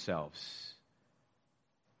admit ourselves,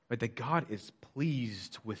 right? That God is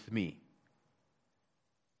pleased with me.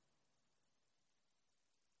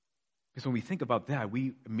 Because when we think about that,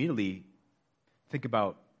 we immediately think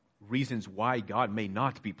about reasons why God may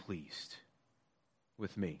not be pleased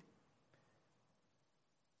with me.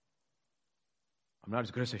 I'm not as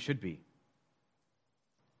good as I should be.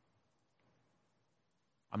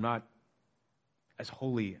 I'm not as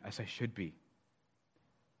holy as I should be.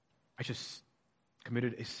 I just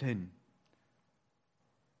committed a sin.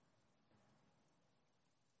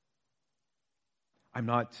 I'm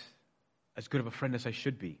not as good of a friend as I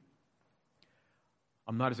should be.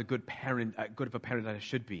 I'm not as a good of a parent that I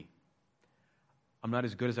should be. I'm not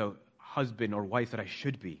as good as a husband or wife that I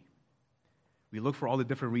should be. We look for all the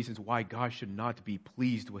different reasons why God should not be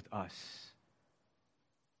pleased with us.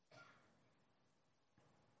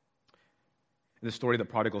 In the story of the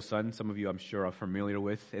prodigal son, some of you I'm sure are familiar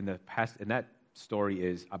with. In that story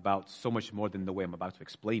is about so much more than the way I'm about to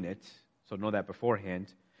explain it. So know that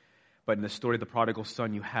beforehand. But in the story of the prodigal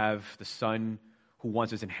son, you have the son who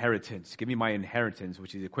wants his inheritance. Give me my inheritance,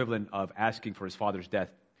 which is the equivalent of asking for his father's death.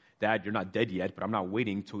 Dad, you're not dead yet, but I'm not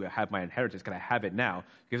waiting to have my inheritance. Can I have it now?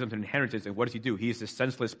 Gives him an inheritance, and what does he do? He is this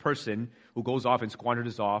senseless person who goes off and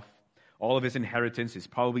squanders off all of his inheritance, is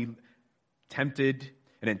probably tempted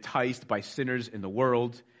and enticed by sinners in the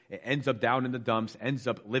world. It ends up down in the dumps, ends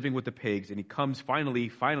up living with the pigs, and he comes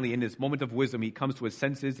finally, in this moment of wisdom, he comes to his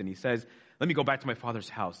senses, and he says, let me go back to my father's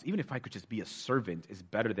house. Even if I could just be a servant is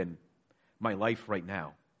better than my life right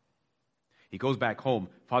now. He goes back home,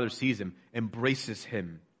 father sees him, embraces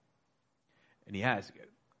him, and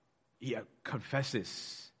he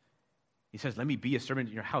confesses. He says, let me be a servant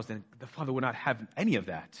in your house. And the father would not have any of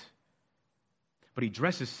that. But he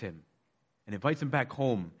dresses him and invites him back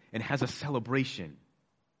home and has a celebration.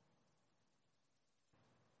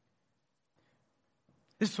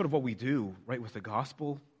 This is sort of what we do, right, with the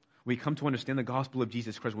gospel. We come to understand the gospel of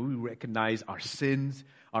Jesus Christ when we recognize our sins,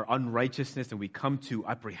 our unrighteousness, and we come to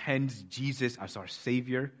apprehend Jesus as our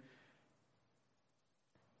Savior.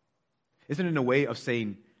 Isn't it in a way of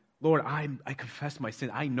saying, Lord, I confess my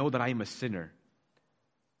sin. I know that I am a sinner.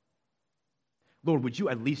 Lord, would you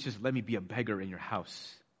at least just let me be a beggar in your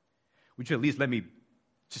house? Would you at least let me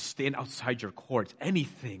just stand outside your courts?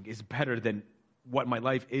 Anything is better than what my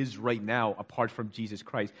life is right now apart from Jesus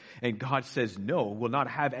Christ. And God says, no, will not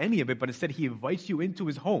have any of it, but instead he invites you into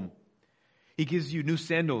his home. He gives you new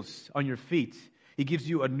sandals on your feet. He gives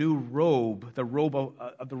you a new robe, the robe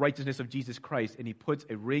of the righteousness of Jesus Christ, and he puts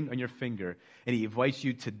a ring on your finger, and he invites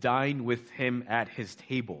you to dine with him at his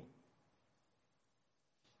table.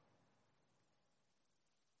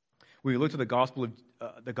 When we look to the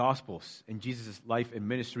Gospels and Jesus' life and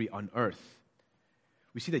ministry on earth,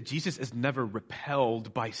 we see that Jesus is never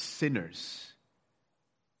repelled by sinners.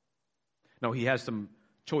 Now, he has some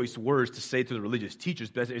choice words to say to the religious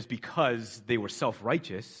teachers, but it's because they were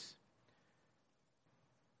self-righteous.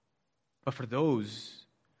 But for those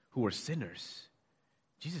who were sinners,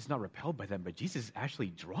 Jesus is not repelled by them, but Jesus is actually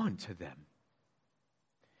drawn to them.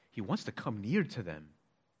 He wants to come near to them.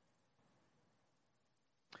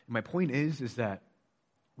 And my point is that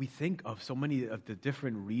we think of so many of the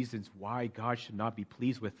different reasons why God should not be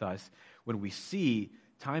pleased with us when we see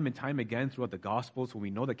time and time again throughout the Gospels, when we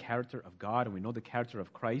know the character of God and we know the character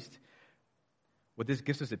of Christ. What this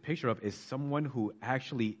gives us a picture of is someone who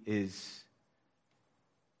actually is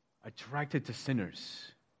attracted to sinners.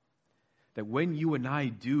 That when you and I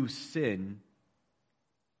do sin,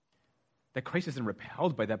 that Christ isn't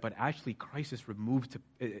repelled by that, but actually Christ is moved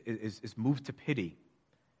to pity.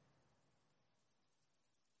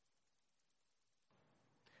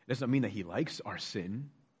 It doesn't mean that he likes our sin,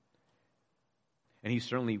 and he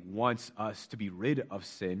certainly wants us to be rid of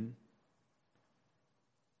sin,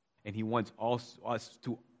 and he wants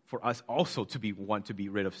for us also to want to be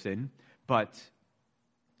rid of sin. But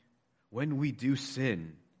when we do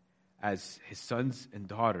sin as his sons and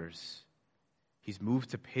daughters, he's moved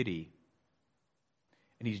to pity,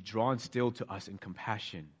 and he's drawn still to us in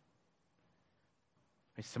compassion.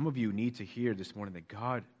 And some of you need to hear this morning that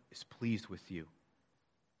God is pleased with you.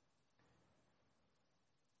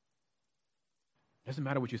 It doesn't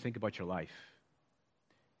matter what you think about your life.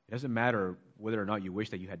 It doesn't matter whether or not you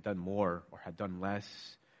wish that you had done more or had done less.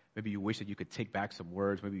 Maybe you wish that you could take back some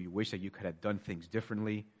words. Maybe you wish that you could have done things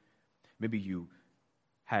differently. Maybe you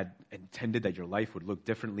had intended that your life would look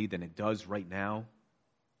differently than it does right now.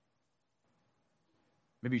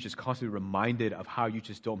 Maybe you're just constantly reminded of how you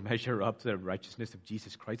just don't measure up to the righteousness of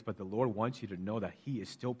Jesus Christ, but the Lord wants you to know that he is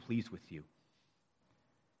still pleased with you.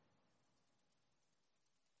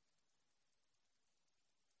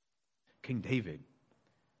 King David,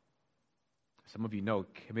 some of you know,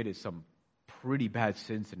 committed some pretty bad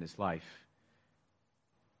sins in his life.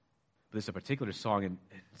 But there's a particular song in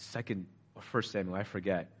 2nd or 1 Samuel, I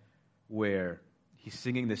forget, where he's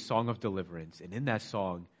singing this song of deliverance. And in that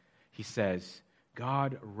song, he says,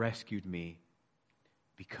 God rescued me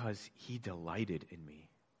because he delighted in me.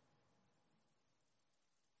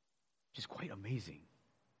 Which is quite amazing.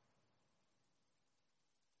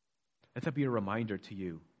 Let that be a reminder to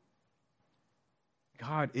you.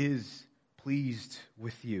 God is pleased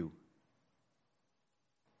with you.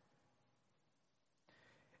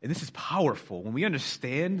 And this is powerful. When we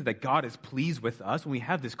understand that God is pleased with us, when we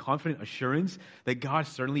have this confident assurance that God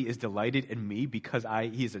certainly is delighted in me because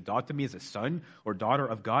he has adopted me as a son or daughter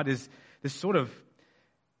of God, is this sort of,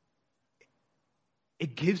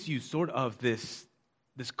 it gives you sort of this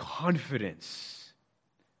confidence.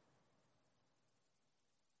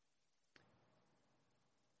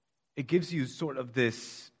 It gives you sort of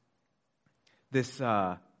this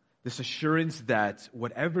assurance that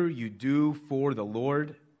whatever you do for the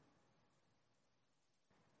Lord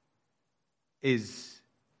is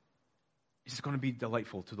it's just going to be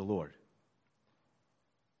delightful to the Lord.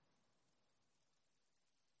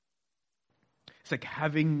 It's like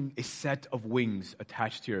having a set of wings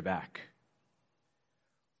attached to your back.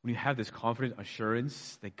 When you have this confident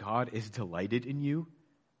assurance that God is delighted in you,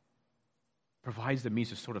 provides the means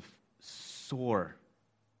to sort of soar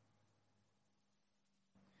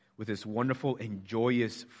with this wonderful and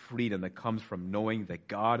joyous freedom that comes from knowing that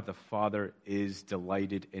God the Father is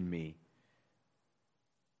delighted in me.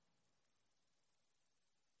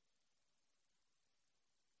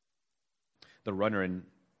 The runner and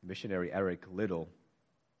missionary Eric Liddell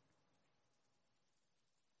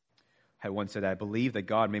had once said, I believe that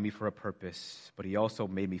God made me for a purpose, but he also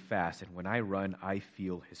made me fast, and when I run, I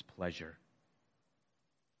feel his pleasure.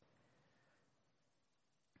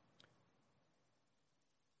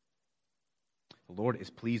 The Lord is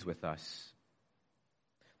pleased with us.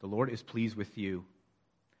 The Lord is pleased with you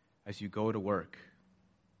as you go to work.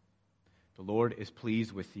 The Lord is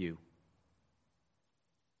pleased with you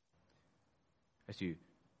as you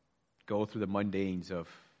go through the mundanes of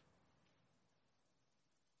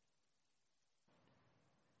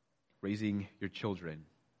raising your children,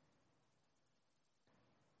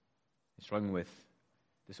 struggling with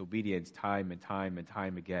disobedience time and time and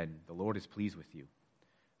time again. The Lord is pleased with you.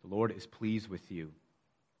 The Lord is pleased with you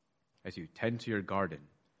as you tend to your garden.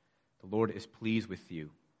 The Lord is pleased with you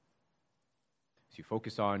as you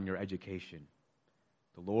focus on your education.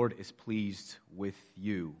 The Lord is pleased with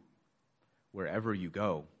you wherever you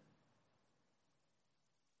go.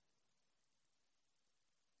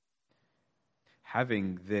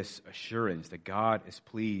 Having this assurance that God is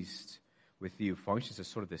pleased with you functions as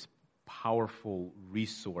sort of this powerful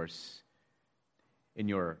resource in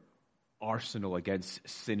your arsenal against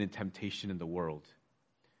sin and temptation in the world.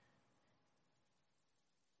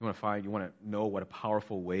 You want to know what a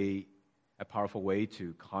powerful way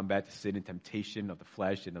to combat sin and temptation of the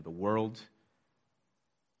flesh and of the world.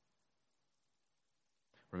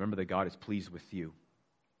 Remember that God is pleased with you.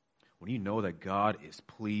 When you know that God is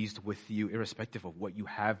pleased with you, irrespective of what you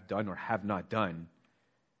have done or have not done,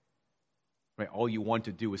 right? All you want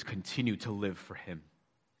to do is continue to live for him.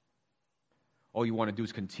 All you want to do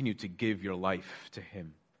is continue to give your life to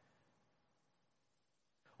him.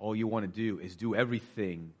 All you want to do is do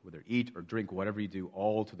everything, whether eat or drink, whatever you do,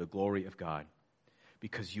 all to the glory of God,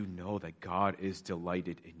 because you know that God is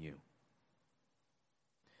delighted in you.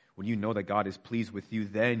 When you know that God is pleased with you,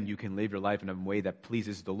 then you can live your life in a way that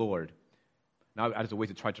pleases the Lord. Not as a way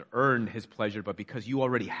to try to earn his pleasure, but because you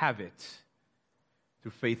already have it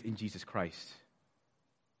through faith in Jesus Christ.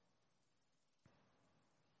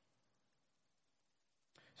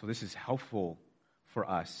 So this is helpful for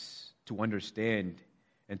us to understand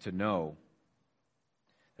and to know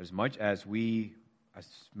that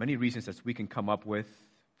as many reasons as we can come up with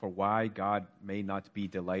for why God may not be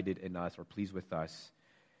delighted in us or pleased with us,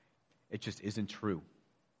 it just isn't true.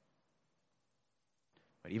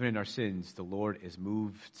 But even in our sins, the Lord is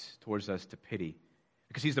moved towards us to pity,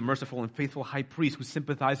 because he's the merciful and faithful high priest who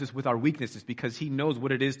sympathizes with our weaknesses, because he knows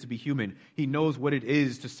what it is to be human. He knows what it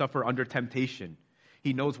is to suffer under temptation.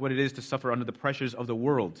 He knows what it is to suffer under the pressures of the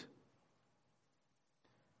world.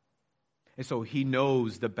 And so he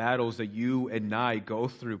knows the battles that you and I go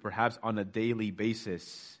through, perhaps on a daily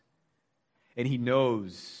basis. And he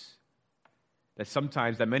knows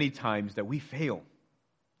that many times that we fail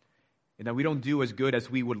and that we don't do as good as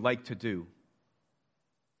we would like to do.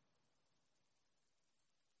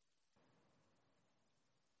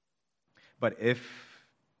 But if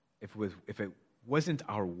it wasn't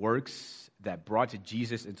our works that brought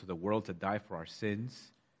Jesus into the world to die for our sins,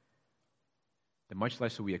 then much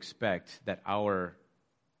less should we expect that our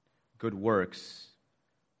good works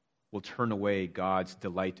will turn away God's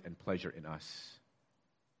delight and pleasure in us.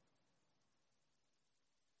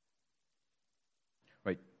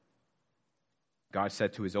 Right? God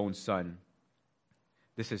said to his own Son,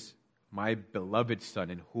 "This is my beloved Son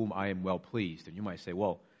in whom I am well pleased." And you might say,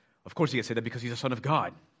 well, of course he can say that because he's a Son of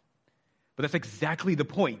God. But that's exactly the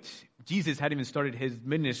point. Jesus hadn't even started his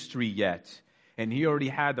ministry yet, and he already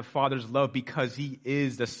had the Father's love because he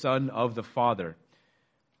is the Son of the Father.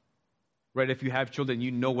 Right? If you have children,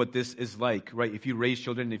 you know what this is like, right? If you raise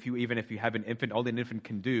children, even if you have an infant, all an infant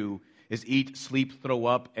can do is eat, sleep, throw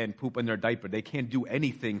up, and poop in their diaper. They can't do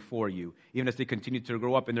anything for you. Even as they continue to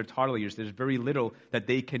grow up in their toddler years, there's very little that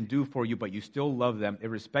they can do for you, but you still love them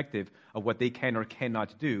irrespective of what they can or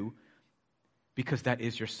cannot do, because that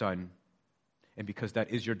is your son, and because that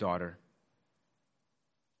is your daughter.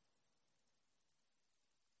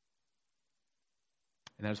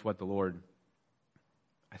 And that is what the Lord,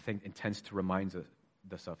 I think, intends to remind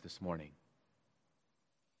us of this morning.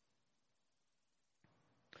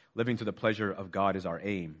 living to the pleasure of God is our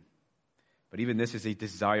aim. But even this is a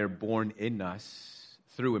desire born in us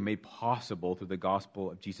through and made possible through the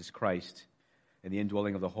gospel of Jesus Christ and the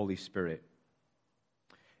indwelling of the Holy Spirit.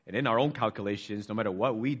 And in our own calculations, no matter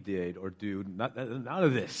what we did or do, none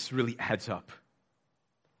of this really adds up.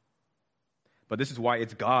 But this is why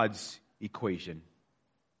it's God's equation.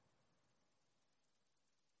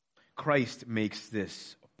 Christ makes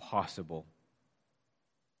this possible.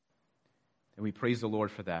 And we praise the Lord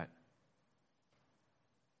for that.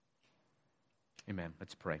 Amen.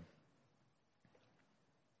 Let's pray.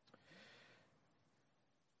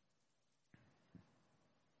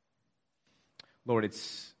 Lord,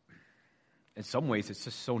 in some ways, it's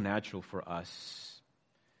just so natural for us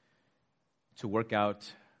to work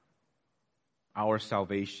out our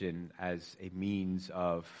salvation as a means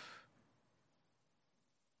of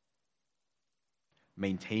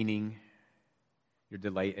maintaining your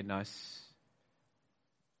delight in us,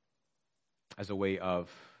 as a way of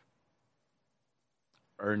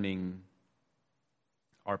earning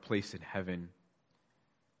our place in heaven.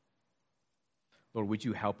 Lord, would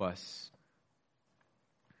you help us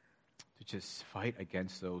to just fight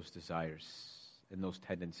against those desires and those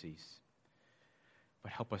tendencies,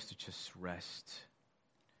 but help us to just rest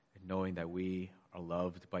in knowing that we are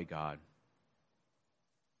loved by God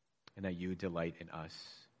and that you delight in us.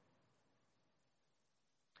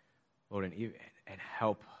 Lord, and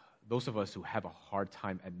help those of us who have a hard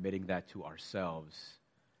time admitting that to ourselves.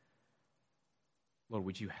 Lord,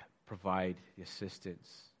 would you provide the assistance?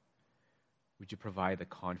 Would you provide the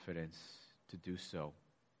confidence to do so?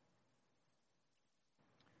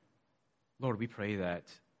 Lord, we pray that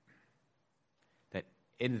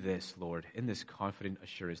in this, Lord, in this confident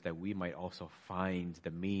assurance, that we might also find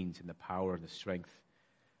the means and the power and the strength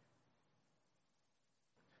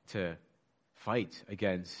to fight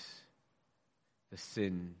against the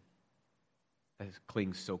sin that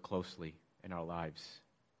clings so closely in our lives.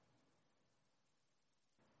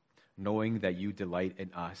 Knowing that you delight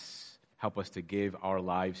in us, help us to give our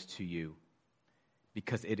lives to you,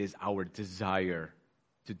 because it is our desire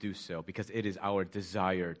to do so, because it is our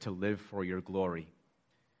desire to live for your glory,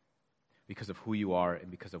 because of who you are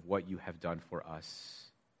and because of what you have done for us.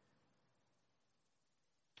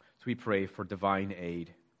 So we pray for divine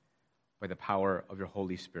aid by the power of your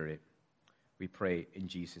Holy Spirit. We pray in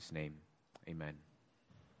Jesus' name. Amen.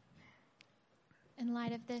 In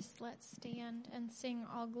light of this, let's stand and sing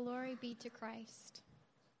All Glory Be to Christ.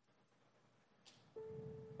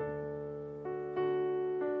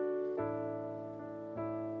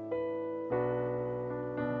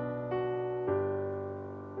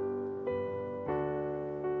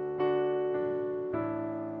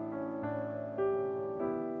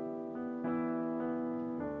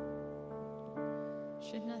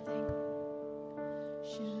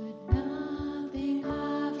 Should nothing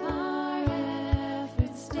of our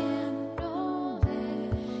efforts stand, no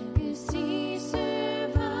legacy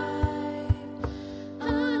survive,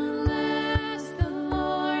 unless the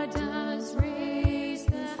Lord does raise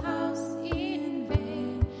the house in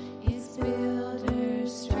vain, its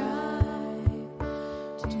builders strive.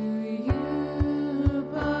 Do you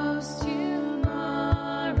boast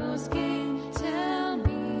tomorrow's gain? Tell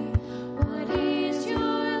me, what is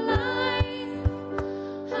your life?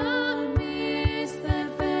 How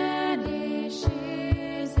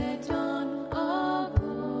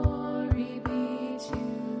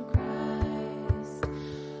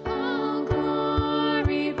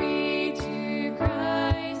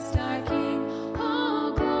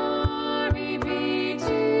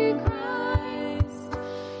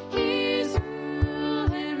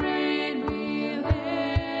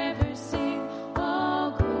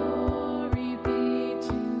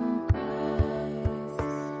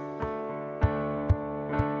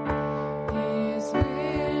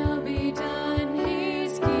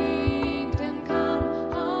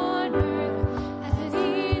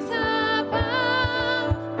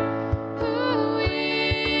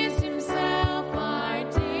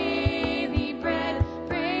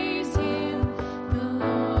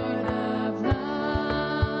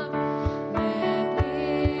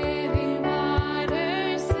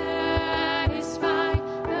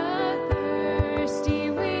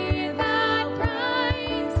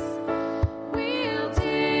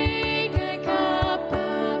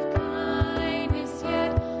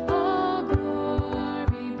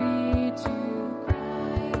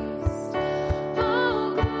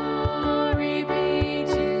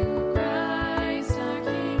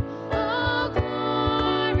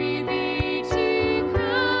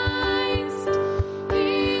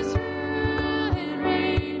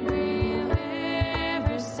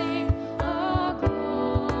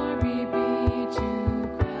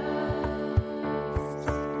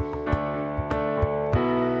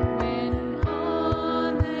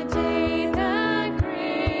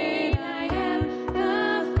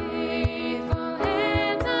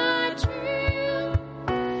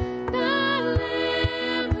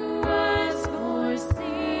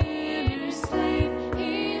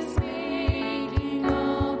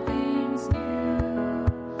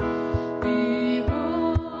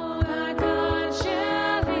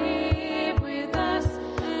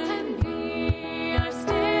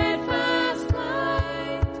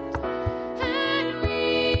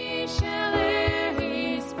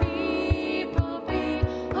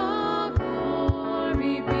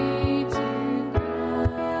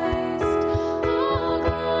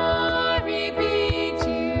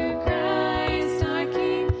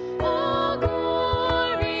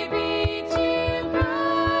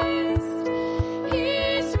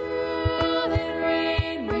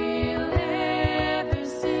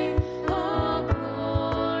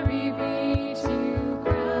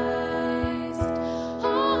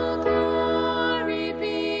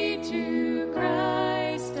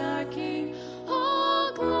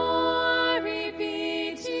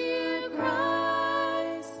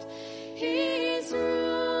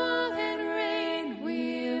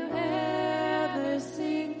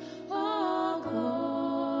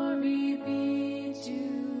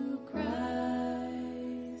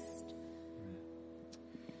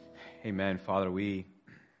Amen. Father, we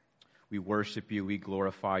worship you. We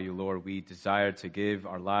glorify you, Lord. We desire to give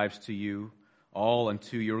our lives to you, all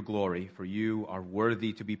unto your glory, for you are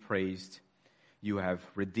worthy to be praised. You have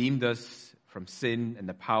redeemed us from sin and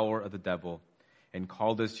the power of the devil and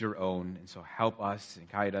called us your own. And so help us and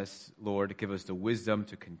guide us, Lord. Give us the wisdom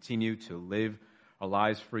to continue to live our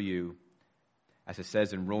lives for you. As it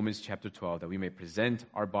says in Romans chapter 12, that we may present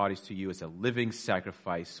our bodies to you as a living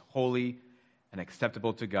sacrifice, holy and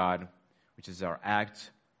acceptable to God, which is our act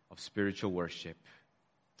of spiritual worship.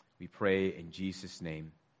 We pray in Jesus'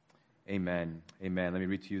 name. Amen. Amen. Let me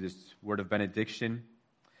read to you this word of benediction.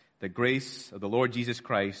 The grace of the Lord Jesus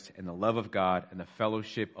Christ and the love of God and the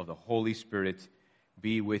fellowship of the Holy Spirit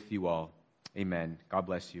be with you all. Amen. God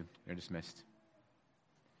bless you. You're dismissed.